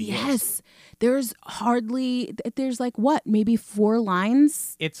really is. Yes. There's like what, maybe 4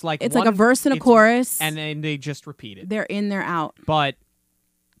 lines? It's like a verse and a chorus. And then they just repeat it. They're in, they're out. But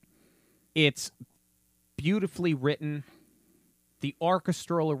it's beautifully written. The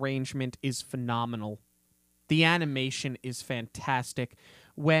orchestral arrangement is phenomenal. The animation is fantastic.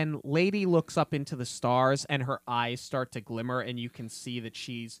 when Lady looks up into the stars and her eyes start to glimmer and you can see that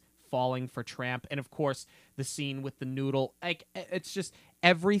she's falling for Tramp, and of course the scene with the noodle, like, it's just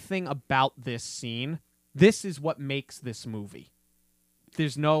everything about this scene. This is what makes this movie.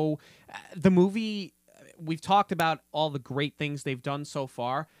 There's no the movie, we've talked about all the great things they've done so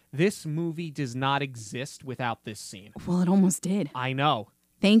far. This movie does not exist without this scene. Well, it almost did. I know.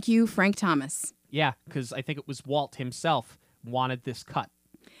 Thank you, Frank Thomas. Yeah, because I think it was Walt himself wanted this cut.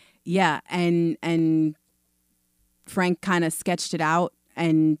 Yeah, and Frank kind of sketched it out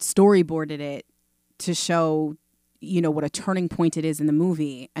and storyboarded it to show, what a turning point it is in the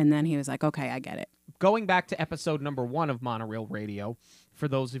movie. And then he was like, okay, I get it. Going back to episode number 1 of Monorail Radio, for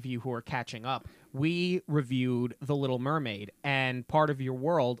those of you who are catching up, we reviewed The Little Mermaid, and Part of Your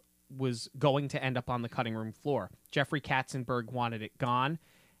World was going to end up on the cutting room floor. Jeffrey Katzenberg wanted it gone.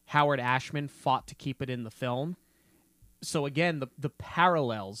 Howard Ashman fought to keep it in the film. So again, the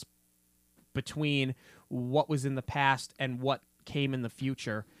parallels between what was in the past and what came in the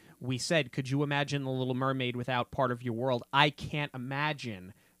future. We said, could you imagine The Little Mermaid without Part of Your World? I can't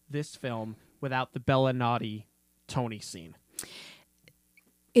imagine this film without the Bella Naughty Tony scene.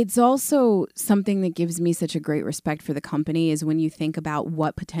 It's also something that gives me such a great respect for the company is when you think about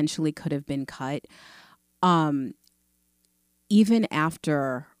what potentially could have been cut. Even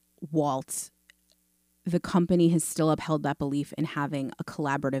after Walt, the company has still upheld that belief in having a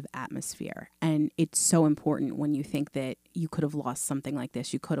collaborative atmosphere. And it's so important when you think that you could have lost something like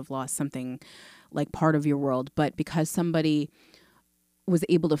this. You could have lost something like Part of Your World. But because somebody was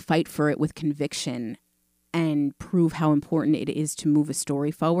able to fight for it with conviction and prove how important it is to move a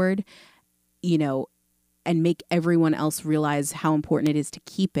story forward, and make everyone else realize how important it is to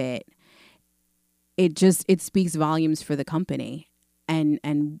keep it, it speaks volumes for the company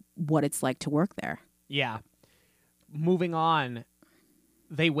and what it's like to work there. Yeah. Moving on,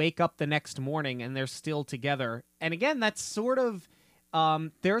 they wake up the next morning and they're still together. And again, that's sort of,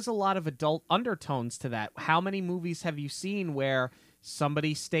 there's a lot of adult undertones to that. How many movies have you seen where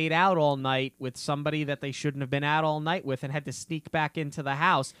somebody stayed out all night with somebody that they shouldn't have been out all night with and had to sneak back into the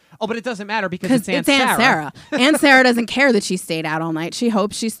house? Oh, but it doesn't matter because it's Aunt Sarah. Aunt Sarah doesn't care that she stayed out all night. She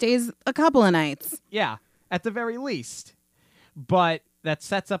hopes she stays a couple of nights. Yeah, at the very least. But that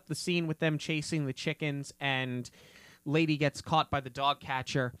sets up the scene with them chasing the chickens, and Lady gets caught by the dog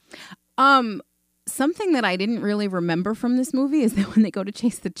catcher. Something that I didn't really remember from this movie is that when they go to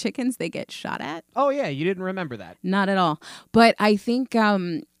chase the chickens, they get shot at. Oh, yeah, you didn't remember that. Not at all. But I think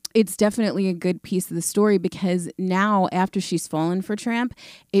it's definitely a good piece of the story because now, after she's fallen for Tramp,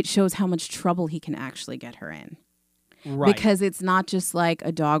 it shows how much trouble he can actually get her in. Right. Because it's not just like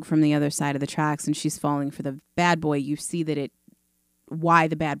a dog from the other side of the tracks and she's falling for the bad boy. You see that why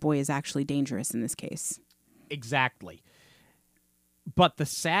the bad boy is actually dangerous in this case. Exactly. But the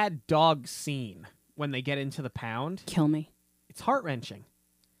sad dog scene when they get into the pound, kill me. It's heart-wrenching.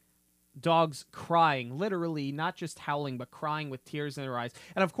 Dogs crying, literally not just howling, but crying with tears in their eyes.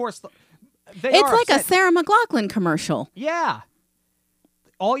 And of course, it's like a Sarah McLachlan commercial. Yeah.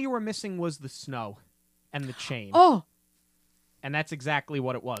 All you were missing was the snow and the chain. Oh. And that's exactly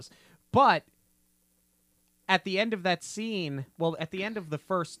what it was. But at the end of that scene, at the end of the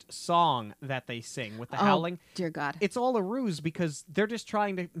first song that they sing with the howling, dear God, it's all a ruse because they're just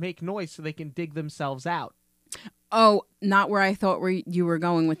trying to make noise so they can dig themselves out. Oh, not where I thought you were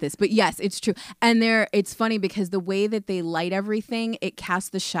going with this. But yes, it's true. And it's funny because the way that they light everything, it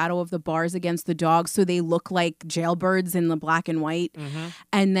casts the shadow of the bars against the dogs so they look like jailbirds in the black and white. Mm-hmm.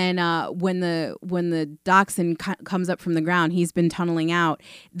 And then when the dachshund comes up from the ground, he's been tunneling out.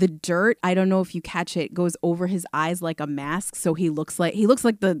 The dirt, I don't know if you catch it, goes over his eyes like a mask. So he looks like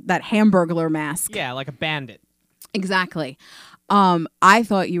that Hamburglar mask. Yeah, like a bandit. Exactly. I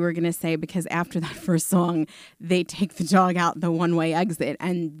thought you were going to say because after that first song, they take the dog out the one-way exit,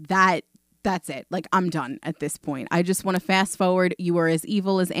 and that's it. Like, I'm done at this point. I just want to fast forward. You are as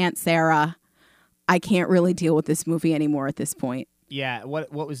evil as Aunt Sarah. I can't really deal with this movie anymore at this point. Yeah,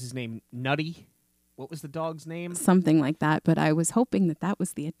 what was his name? Nutty? What was the dog's name? Something like that, but I was hoping that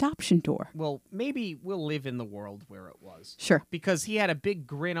was the adoption door. Well, maybe we'll live in the world where it was. Sure. Because he had a big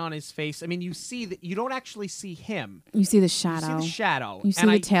grin on his face. I mean, you see that you don't actually see him. You see the shadow. You see the shadow. You see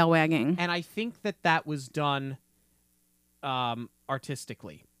the tail wagging. And I think that was done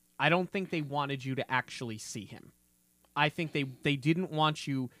artistically. I don't think they wanted you to actually see him. I think they didn't want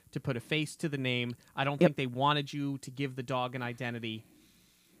you to put a face to the name. I don't think they wanted you to give the dog an identity.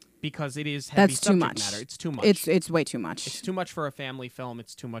 Because it is heavy subject matter. It's too much. It's way too much. It's too much for a family film.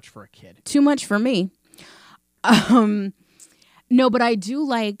 It's too much for a kid. Too much for me. No, but I do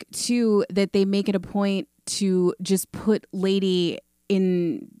like, too, that they make it a point to just put Lady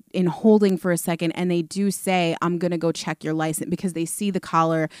in holding for a second, and they do say, I'm going to go check your license, because they see the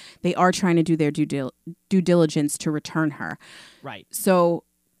collar. They are trying to do their due diligence to return her. Right. So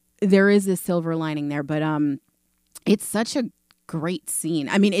there is a silver lining there, but it's such a great scene.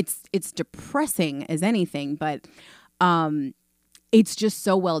 I mean, it's depressing as anything, but it's just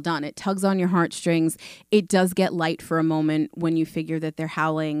so well done. It tugs on your heartstrings. It does get light for a moment when you figure that they're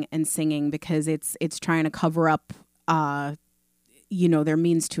howling and singing, because it's trying to cover up their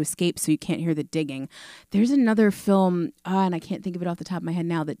means to escape, so you can't hear the digging. There's another film, and I can't think of it off the top of my head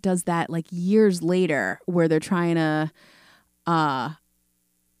now, that does that like years later, where they're trying to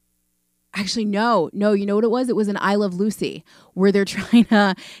actually, no, you know what it was? It was an I Love Lucy, where they're trying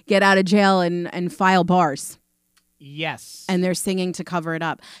to get out of jail and file bars. Yes. And they're singing to cover it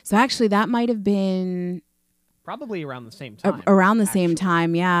up. So actually, that might have been probably around the same time. Same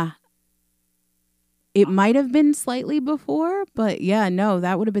time, yeah. It might have been slightly before, but yeah, no,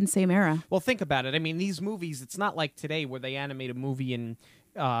 that would have been same era. Well, think about it. I mean, these movies, it's not like today where they animate a movie in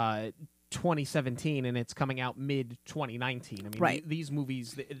 2017 and it's coming out mid-2019. I mean, right. These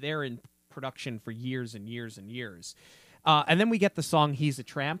movies, they're in production for years and years and years. And then we get the song He's a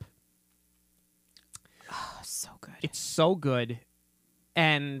Tramp. Oh, so good. It's so good.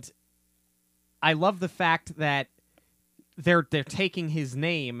 And I love the fact that they're taking his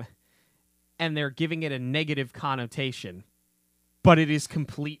name and they're giving it a negative connotation, but it is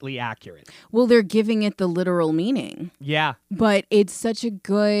completely accurate. Well, they're giving it the literal meaning. Yeah. But it's such a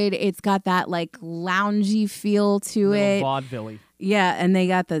good, it's got that like loungy feel to it. Vaudeville-y. Yeah, and they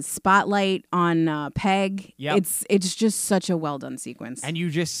got the spotlight on Peg. Yep. It's just such a well done sequence. And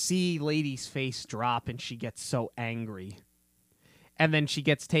you just see Lady's face drop and she gets so angry. And then she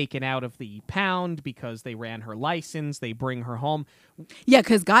gets taken out of the pound because they ran her license. They bring her home. Yeah,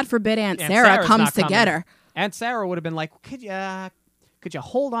 because God forbid Aunt Sarah comes to get her. Aunt Sarah would have been like, "Could you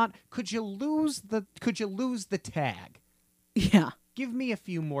hold on? Could you lose the tag? Yeah. Give me a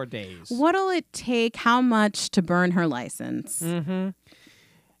few more days. What'll it take? How much to burn her license?" Mm-hmm.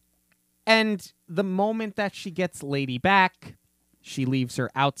 And the moment that she gets Lady back, she leaves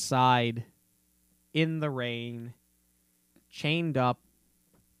her outside in the rain, chained up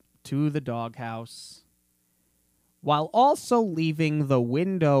to the doghouse, while also leaving the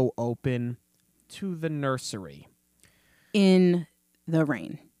window open to the nursery. In the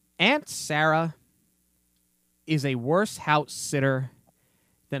rain. Aunt Sarah is a worse house sitter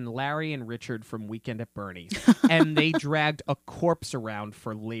than Larry and Richard from Weekend at Bernie's. And they dragged a corpse around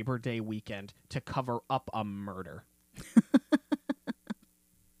for Labor Day weekend to cover up a murder.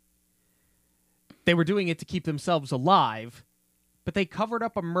 They were doing it to keep themselves alive, but they covered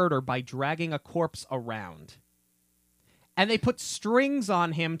up a murder by dragging a corpse around. And they put strings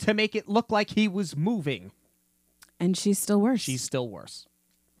on him to make it look like he was moving. And she's still worse. She's still worse.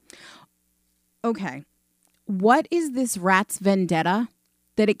 Okay. What is this rat's vendetta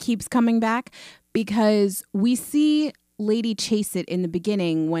that it keeps coming back? Because we see Lady chase it in the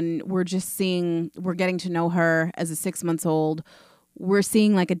beginning when we're getting to know her as a 6-month-old. We're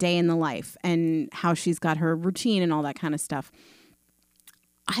seeing like a day in the life and how she's got her routine and all that kind of stuff.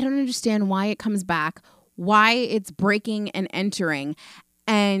 I don't understand why it comes back, why it's breaking and entering.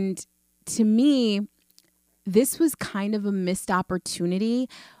 And to me, this was kind of a missed opportunity,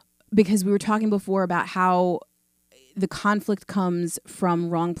 because we were talking before about how the conflict comes from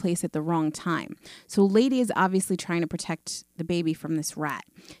wrong place at the wrong time. So Lady is obviously trying to protect the baby from this rat.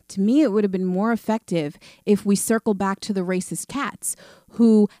 To me, it would have been more effective if we circle back to the racist cats,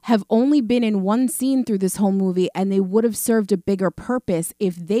 who have only been in one scene through this whole movie, and they would have served a bigger purpose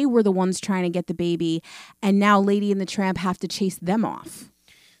if they were the ones trying to get the baby, and now Lady and the Tramp have to chase them off.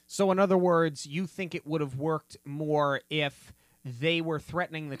 So in other words, you think it would have worked more if they were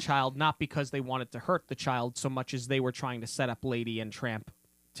threatening the child, not because they wanted to hurt the child so much as they were trying to set up Lady and Tramp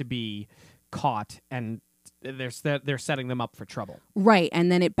to be caught, and they're setting them up for trouble. Right,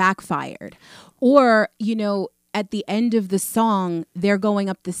 and then it backfired. Or, at the end of the song, they're going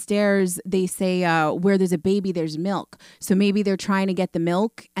up the stairs. They say, where there's a baby, there's milk. So maybe they're trying to get the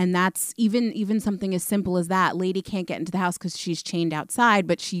milk, and that's even something as simple as that. Lady can't get into the house because she's chained outside,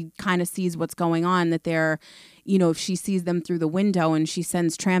 but she kind of sees what's going on, that they're, if she sees them through the window, and she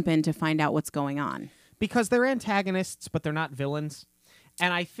sends Tramp in to find out what's going on. Because they're antagonists, but they're not villains.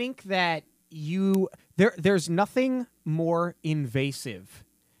 And I think that there's nothing more invasive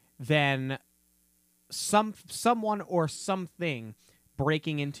than someone or something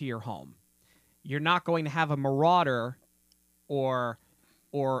breaking into your home. You're not going to have a marauder or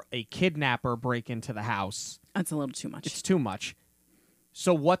a kidnapper break into the house. That's a little too much. It's too much.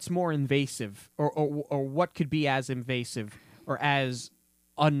 So what's more invasive, or what could be as invasive or as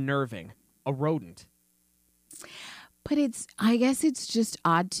unnerving. A rodent. But I guess it's just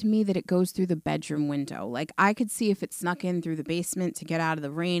odd to me that it goes through the bedroom window. Like, I could see if it snuck in through the basement to get out of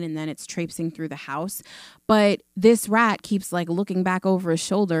the rain and then it's traipsing through the house. But this rat keeps, like, looking back over his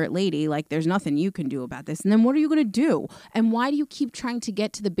shoulder at Lady, like, there's nothing you can do about this. And then what are you going to do? And why do you keep trying to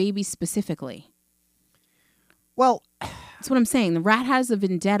get to the baby specifically? Well, that's what I'm saying. The rat has a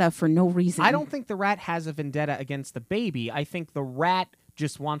vendetta for no reason. I don't think the rat has a vendetta against the baby. I think the rat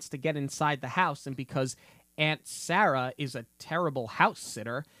just wants to get inside the house, and because Aunt Sarah is a terrible house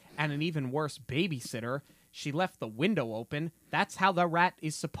sitter and an even worse babysitter, she left the window open. That's how the rat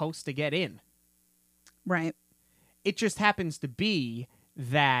is supposed to get in. Right. It just happens to be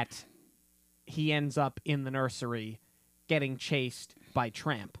that he ends up in the nursery getting chased by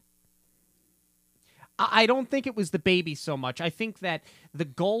Tramp. I don't think it was the baby so much. I think that the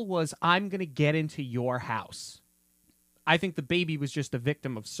goal was, I'm going to get into your house. I think the baby was just a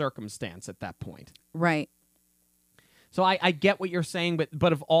victim of circumstance at that point. Right. So I get what you're saying,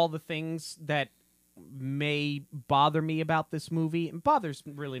 but of all the things that may bother me about this movie, and bother's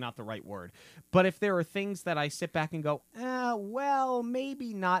really not the right word, but if there are things that I sit back and go, well,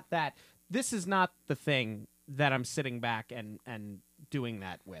 maybe not that, this is not the thing that I'm sitting back and doing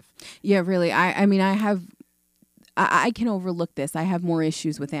that with. Yeah, really. I mean, I can overlook this. I have more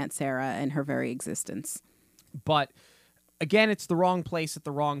issues with Aunt Sarah and her very existence. But again, it's the wrong place at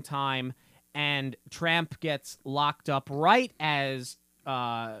the wrong time. And Tramp gets locked up right as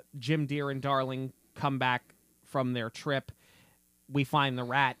Jim Deere and Darling come back from their trip. We find the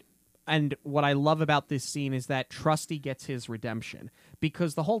rat. And what I love about this scene is that Trusty gets his redemption.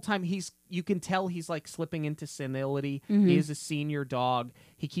 Because the whole time you can tell he's like slipping into senility. Mm-hmm. He is a senior dog.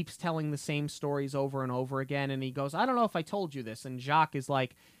 He keeps telling the same stories over and over again. And he goes, I don't know if I told you this. And Jacques is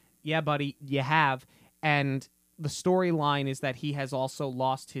like, yeah, buddy, you have. And the storyline is that he has also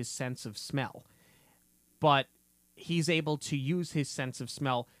lost his sense of smell. But he's able to use his sense of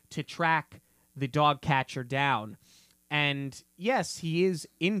smell to track the dog catcher down. And yes, he is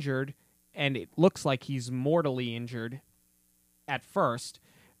injured, and it looks like he's mortally injured at first.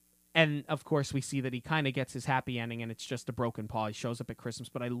 And, of course, we see that he kind of gets his happy ending, and it's just a broken paw. He shows up at Christmas.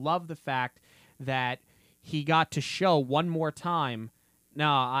 But I love the fact that he got to show one more time, no,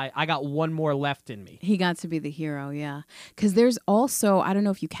 I got one more left in me. He got to be the hero, yeah. Because there's also, I don't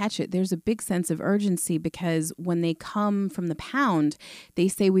know if you catch it, there's a big sense of urgency because when they come from the pound, they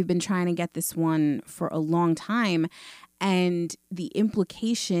say we've been trying to get this one for a long time. And the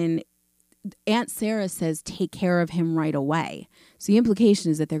implication, Aunt Sarah says, take care of him right away. So the implication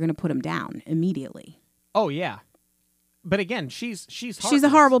is that they're going to put him down immediately. Oh, yeah. But again, she's heartless. She's a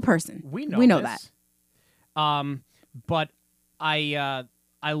horrible person. We know that. But I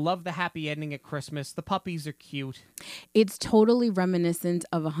love the happy ending at Christmas. The puppies are cute. It's totally reminiscent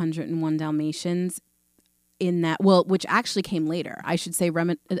of 101 Dalmatians in that, well, which actually came later. I should say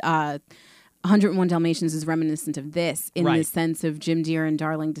 101 Dalmatians is reminiscent of this in the sense of Jim Deere and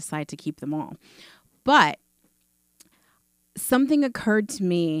Darling decide to keep them all. But something occurred to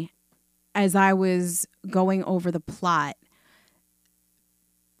me as I was going over the plot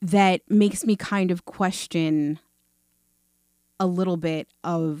that makes me kind of question a little bit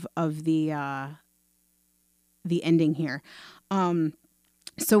of the ending here.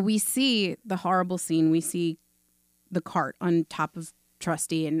 So we see the horrible scene. We see the cart on top of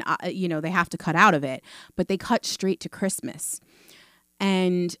Trusty, and they have to cut out of it, but they cut straight to Christmas.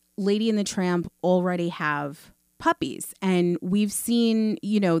 And Lady and the Tramp already have puppies, and we've seen,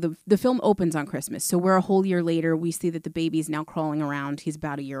 the film opens on Christmas, so we're a whole year later. We see that the baby's now crawling around. He's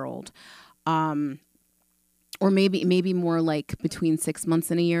about a year old. Or maybe more like between 6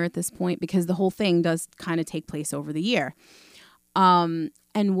 months and a year at this point, because the whole thing does kind of take place over the year. And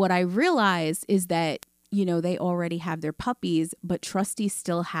what I realized is that, they already have their puppies, but Trusty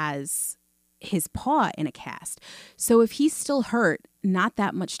still has his paw in a cast. So if he's still hurt, not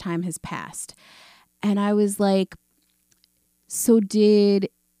that much time has passed. And I was like, so did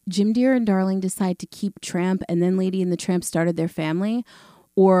Jim Deere and Darling decide to keep Tramp and then Lady and the Tramp started their family?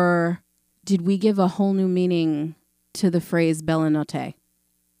 Or did we give a whole new meaning to the phrase Belle Notte?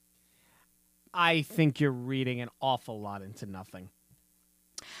 I think you're reading an awful lot into nothing.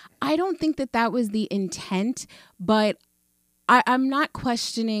 I don't think that was the intent, but I'm not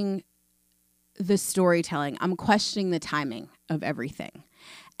questioning the storytelling. I'm questioning the timing of everything.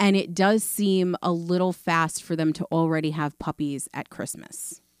 And it does seem a little fast for them to already have puppies at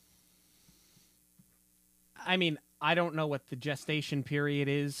Christmas. I mean, I don't know what the gestation period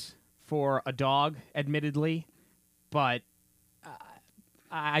is for a dog, admittedly, but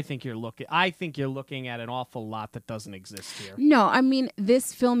I think you're looking at an awful lot that doesn't exist here. No, I mean,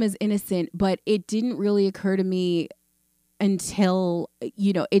 this film is innocent, but it didn't really occur to me until,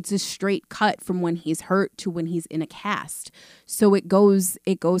 it's a straight cut from when he's hurt to when he's in a cast. So it goes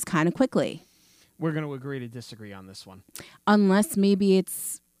kind of quickly. We're going to agree to disagree on this one. Unless maybe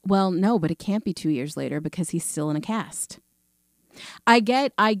no, but it can't be 2 years later because he's still in a cast. I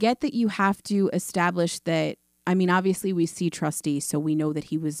get that you have to establish that. I mean, obviously we see Trusty, so we know that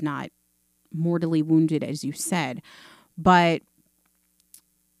he was not mortally wounded, as you said, but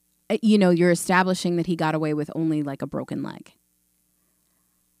you're establishing that he got away with only like a broken leg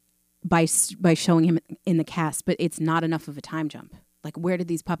by showing him in the cast, but it's not enough of a time jump. Like, where did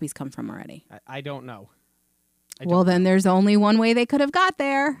these puppies come from already? I don't know. Then there's only one way they could have got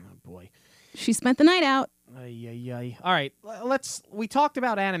there. Oh, boy. She spent the night out. All right, we talked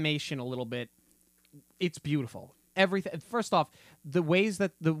about animation a little bit. It's beautiful. Everything. First off, the ways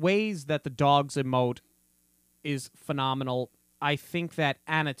that the dogs emote is phenomenal. I think that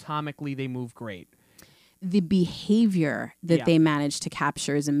anatomically they move great. The behavior that they managed to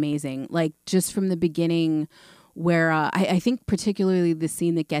capture is amazing. Like, just from the beginning, where I think particularly the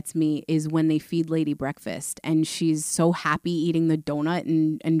scene that gets me is when they feed Lady breakfast and she's so happy eating the donut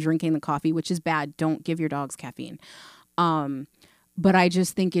and drinking the coffee, which is bad. Don't give your dogs caffeine. But I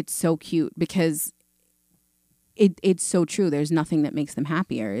just think it's so cute because it's so true. There's nothing that makes them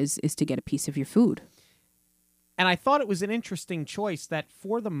happier is to get a piece of your food. And I thought it was an interesting choice that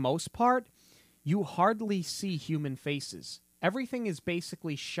for the most part, you hardly see human faces. Everything is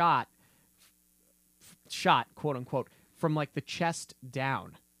basically shot, quote unquote, from like the chest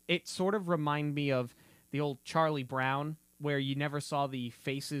down. It sort of reminded me of the old Charlie Brown, where you never saw the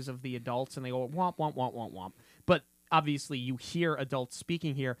faces of the adults and they go womp, womp, womp, womp, womp. But obviously you hear adults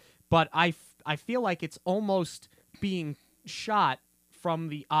speaking here, but I feel like it's almost being shot from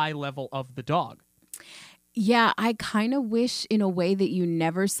the eye level of the dog. Yeah, I kind of wish in a way that you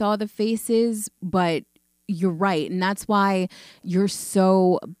never saw the faces, but you're right. And that's why you're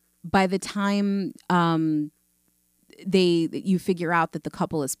so, by the time you figure out that the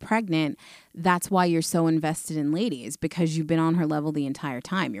couple is pregnant, that's why you're so invested in Lady, is because you've been on her level the entire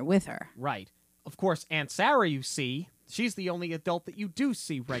time. You're with her. Right. Of course, Aunt Sarah you see, she's the only adult that you do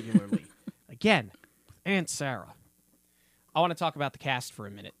see regularly. Again, Aunt Sarah. I want to talk about the cast for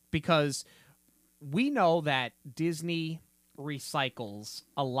a minute because we know that Disney recycles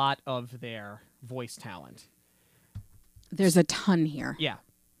a lot of their voice talent. There's a ton here. Yeah.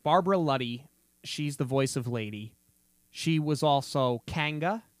 Barbara Luddy, she's the voice of Lady. She was also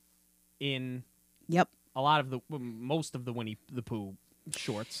Kanga in a lot of most of the Winnie the Pooh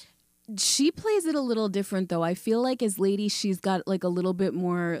shorts. She plays it a little different, though. I feel like as Lady, she's got like a little bit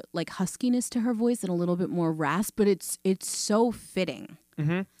more like huskiness to her voice and a little bit more rasp, but it's so fitting.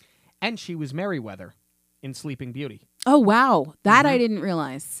 Mm-hmm. And she was Merryweather in Sleeping Beauty. Oh, wow. That I didn't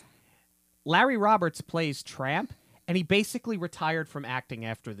realize. Larry Roberts plays Tramp, and he basically retired from acting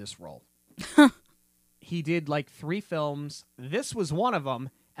after this role. He did like 3 films. This was one of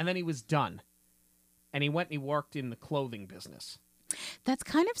them, and then he was done. And he went and he worked in the clothing business. That's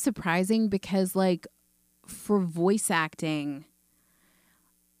kind of surprising because, like, for voice acting,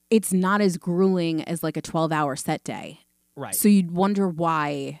 it's not as grueling as like a 12-hour set day. Right. So you'd wonder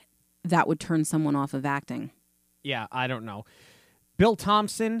why that would turn someone off of acting. Yeah, I don't know. Bill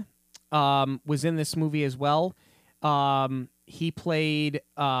Thompson was in this movie as well. He played...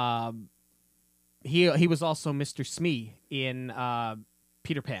 He was also Mr. Smee in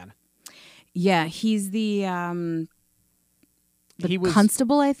Peter Pan. Yeah, he's the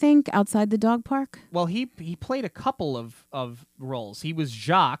constable, I think, outside the dog park. Well, he played a couple of roles. He was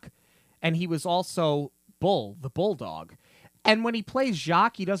Jacques, and he was also Bull, the bulldog. And when he plays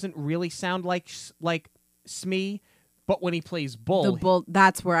Jacques, he doesn't really sound like Smee, but when he plays Bull,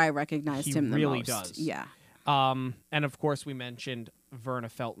 that's where I recognized him the really most. Does. Yeah. And of course, we mentioned Verna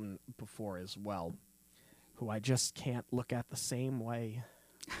Felton before as well, who I just can't look at the same way.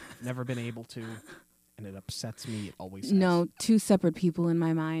 Never been able to, and it upsets me. It always has. No, 2 separate people in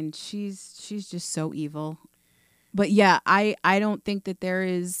my mind. She's just so evil. But yeah, I don't think that there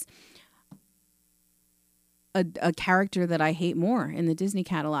is a character that I hate more in the Disney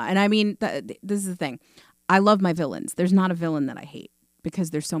catalog. And I mean, this is the thing. I love my villains. There's not a villain that I hate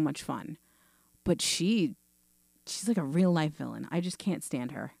because they're so much fun. But she's like a real life villain. I just can't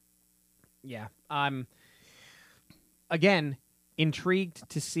stand her. Yeah. I'm, again, intrigued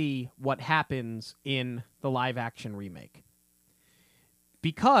to see what happens in the live action remake.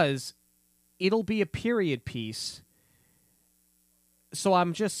 Because it'll be a period piece. So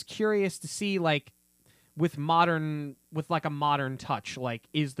I'm just curious to see, like, with like a modern touch. Like,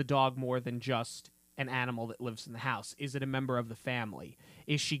 is the dog more than just an animal that lives in the house? Is it a member of the family?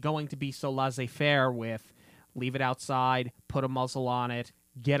 Is she going to be so laissez-faire with leave it outside, put a muzzle on it,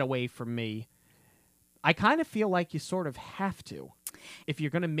 get away from me? I kind of feel like you sort of have to if you're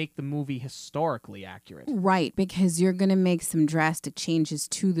going to make the movie historically accurate. Right, because you're going to make some drastic changes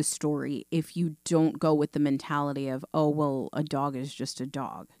to the story if you don't go with the mentality of, oh, well, a dog is just a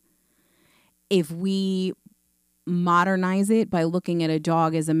dog. If we modernize it by looking at a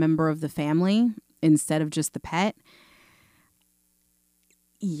dog as a member of the family instead of just the pet,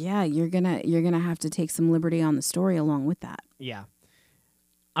 yeah, you're gonna have to take some liberty on the story along with that. Yeah.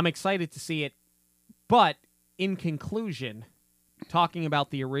 I'm excited to see it. But in conclusion, talking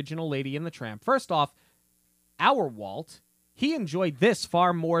about the original Lady and the Tramp, first off, our Walt, he enjoyed this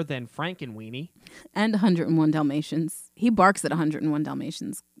far more than Frankenweenie. And 101 Dalmatians. He barks at 101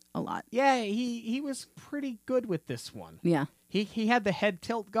 Dalmatians a lot. Yeah, he was pretty good with this one. Yeah. He had the head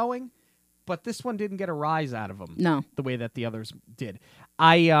tilt going, but this one didn't get a rise out of him. No. The way that the others did.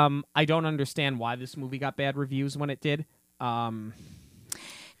 I don't understand why this movie got bad reviews when it did.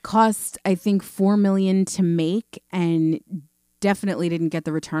 Cost, I think, $4 million to make, and definitely didn't get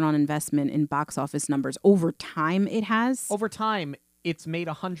the return on investment in box office numbers. Over time, it has. Over time, it's made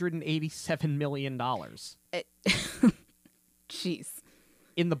 $187 million. Jeez.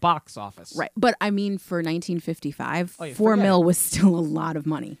 In the box office. Right. But I mean, for 1955, Oh, yeah, $4 forget million it. was still a lot of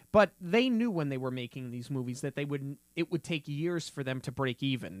money. But they knew when they were making these movies that it would take years for them to break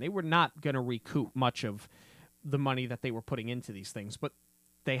even. They were not going to recoup much of the money that they were putting into these things, but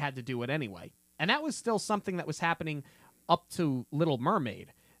they had to do it anyway. And that was still something that was happening up to Little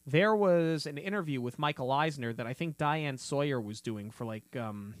Mermaid. There was an interview with Michael Eisner that I think Diane Sawyer was doing for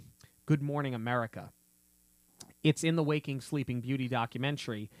Good Morning America. It's in the Waking Sleeping Beauty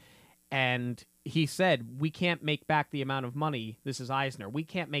documentary, and he said, we can't make back the amount of money, this is Eisner, we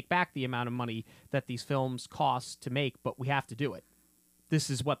can't make back the amount of money that these films cost to make, but we have to do it. This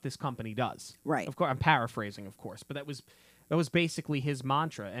is what this company does. Right. Of course, I'm paraphrasing, of course, but that was basically his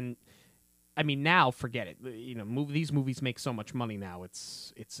mantra. And I mean, now forget it. You know, these movies make so much money now;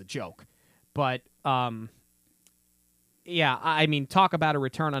 it's a joke. But yeah, I mean, talk about a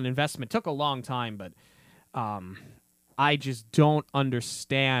return on investment. Took a long time, but I just don't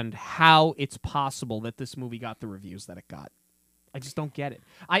understand how it's possible that this movie got the reviews that it got. I just don't get it.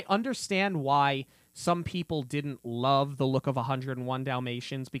 I understand why some people didn't love the look of 101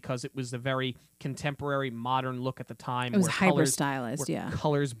 Dalmatians because it was a very contemporary, modern look at the time. It was where hyper stylized, where yeah.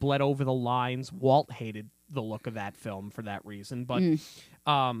 colors bled over the lines. Walt hated the look of that film for that reason, but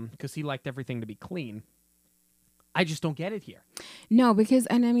because he liked everything to be clean. I just don't get it here. No, because,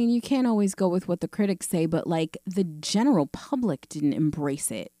 and I mean, you can't always go with what the critics say, but like the general public didn't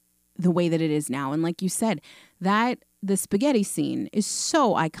embrace it the way that it is now. And like you said, the spaghetti scene is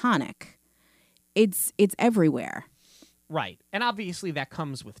so iconic. It's everywhere. Right. And obviously that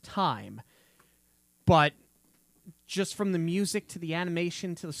comes with time. But just from the music to the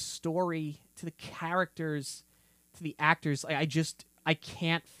animation to the story to the characters to the actors, I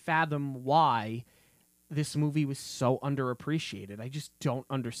can't fathom why this movie was so underappreciated. I just don't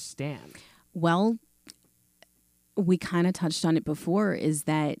understand. Well, we kind of touched on it before, is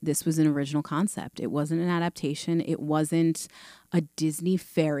that this was an original concept. It wasn't an adaptation. It wasn't a Disney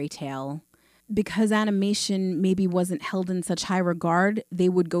fairy tale. Because animation maybe wasn't held in such high regard, they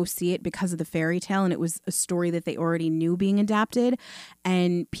would go see it because of the fairy tale, and it was a story that they already knew being adapted,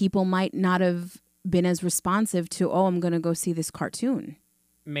 and people might not have been as responsive to, oh, I'm going to go see this cartoon.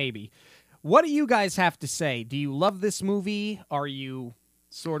 Maybe. What do you guys have to say? Do you love this movie? Are you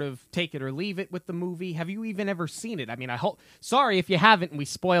sort of take it or leave it with the movie? Have you even ever seen it? I mean, sorry if you haven't and we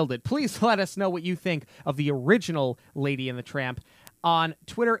spoiled it. Please let us know what you think of the original Lady and the Tramp on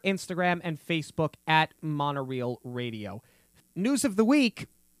Twitter, Instagram, and Facebook at Monorail Radio. News of the week.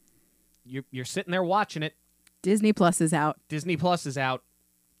 You're sitting there watching it. Disney Plus is out. Disney Plus is out.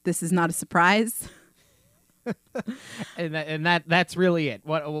 This is not a surprise. and that's really it.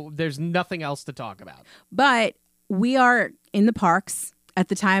 There's nothing else to talk about. But we are in the parks at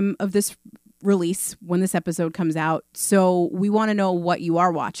the time of this release when this episode comes out. So we want to know what you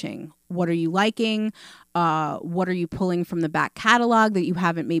are watching. What are you liking? What are you pulling from the back catalog that you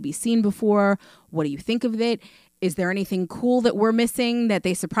haven't maybe seen before? What do you think of it? Is there anything cool that we're missing that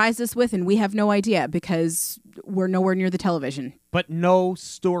they surprised us with and we have no idea because we're nowhere near the television? But no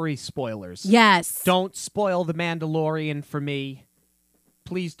story spoilers. Yes. Don't spoil The Mandalorian for me.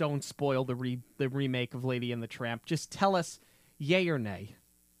 Please don't spoil the remake of Lady and the Tramp. Just tell us yay or nay.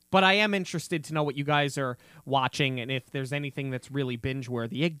 But I am interested to know what you guys are watching and if there's anything that's really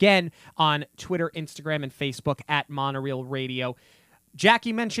binge-worthy. Again, on Twitter, Instagram, and Facebook at Monorail Radio.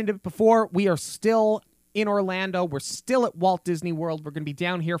 Jackie mentioned it before. We are still in Orlando. We're still at Walt Disney World. We're going to be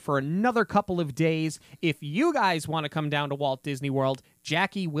down here for another couple of days. If you guys want to come down to Walt Disney World,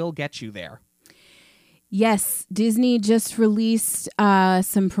 Jackie will get you there. Yes, Disney just released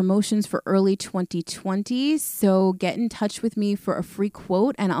some promotions for early 2020, so get in touch with me for a free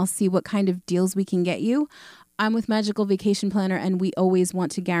quote, and I'll see what kind of deals we can get you. I'm with Magical Vacation Planner, and we always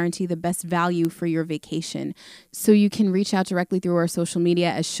want to guarantee the best value for your vacation. So you can reach out directly through our social media,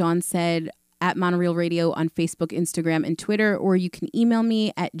 as Sean said, at Monorail Radio on Facebook, Instagram, and Twitter, or you can email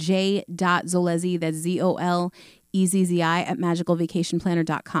me at j.zolezzi, that's ZOLEZZI, at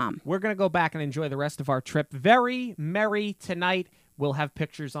magicalvacationplanner.com. We're going to go back and enjoy the rest of our trip. Very merry tonight. We'll have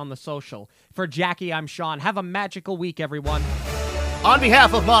pictures on the social. For Jackie, I'm Sean. Have a magical week, everyone. On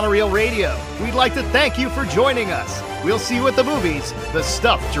behalf of Monorail Radio, we'd like to thank you for joining us. We'll see you at the movies, the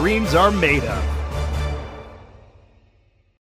stuff dreams are made of.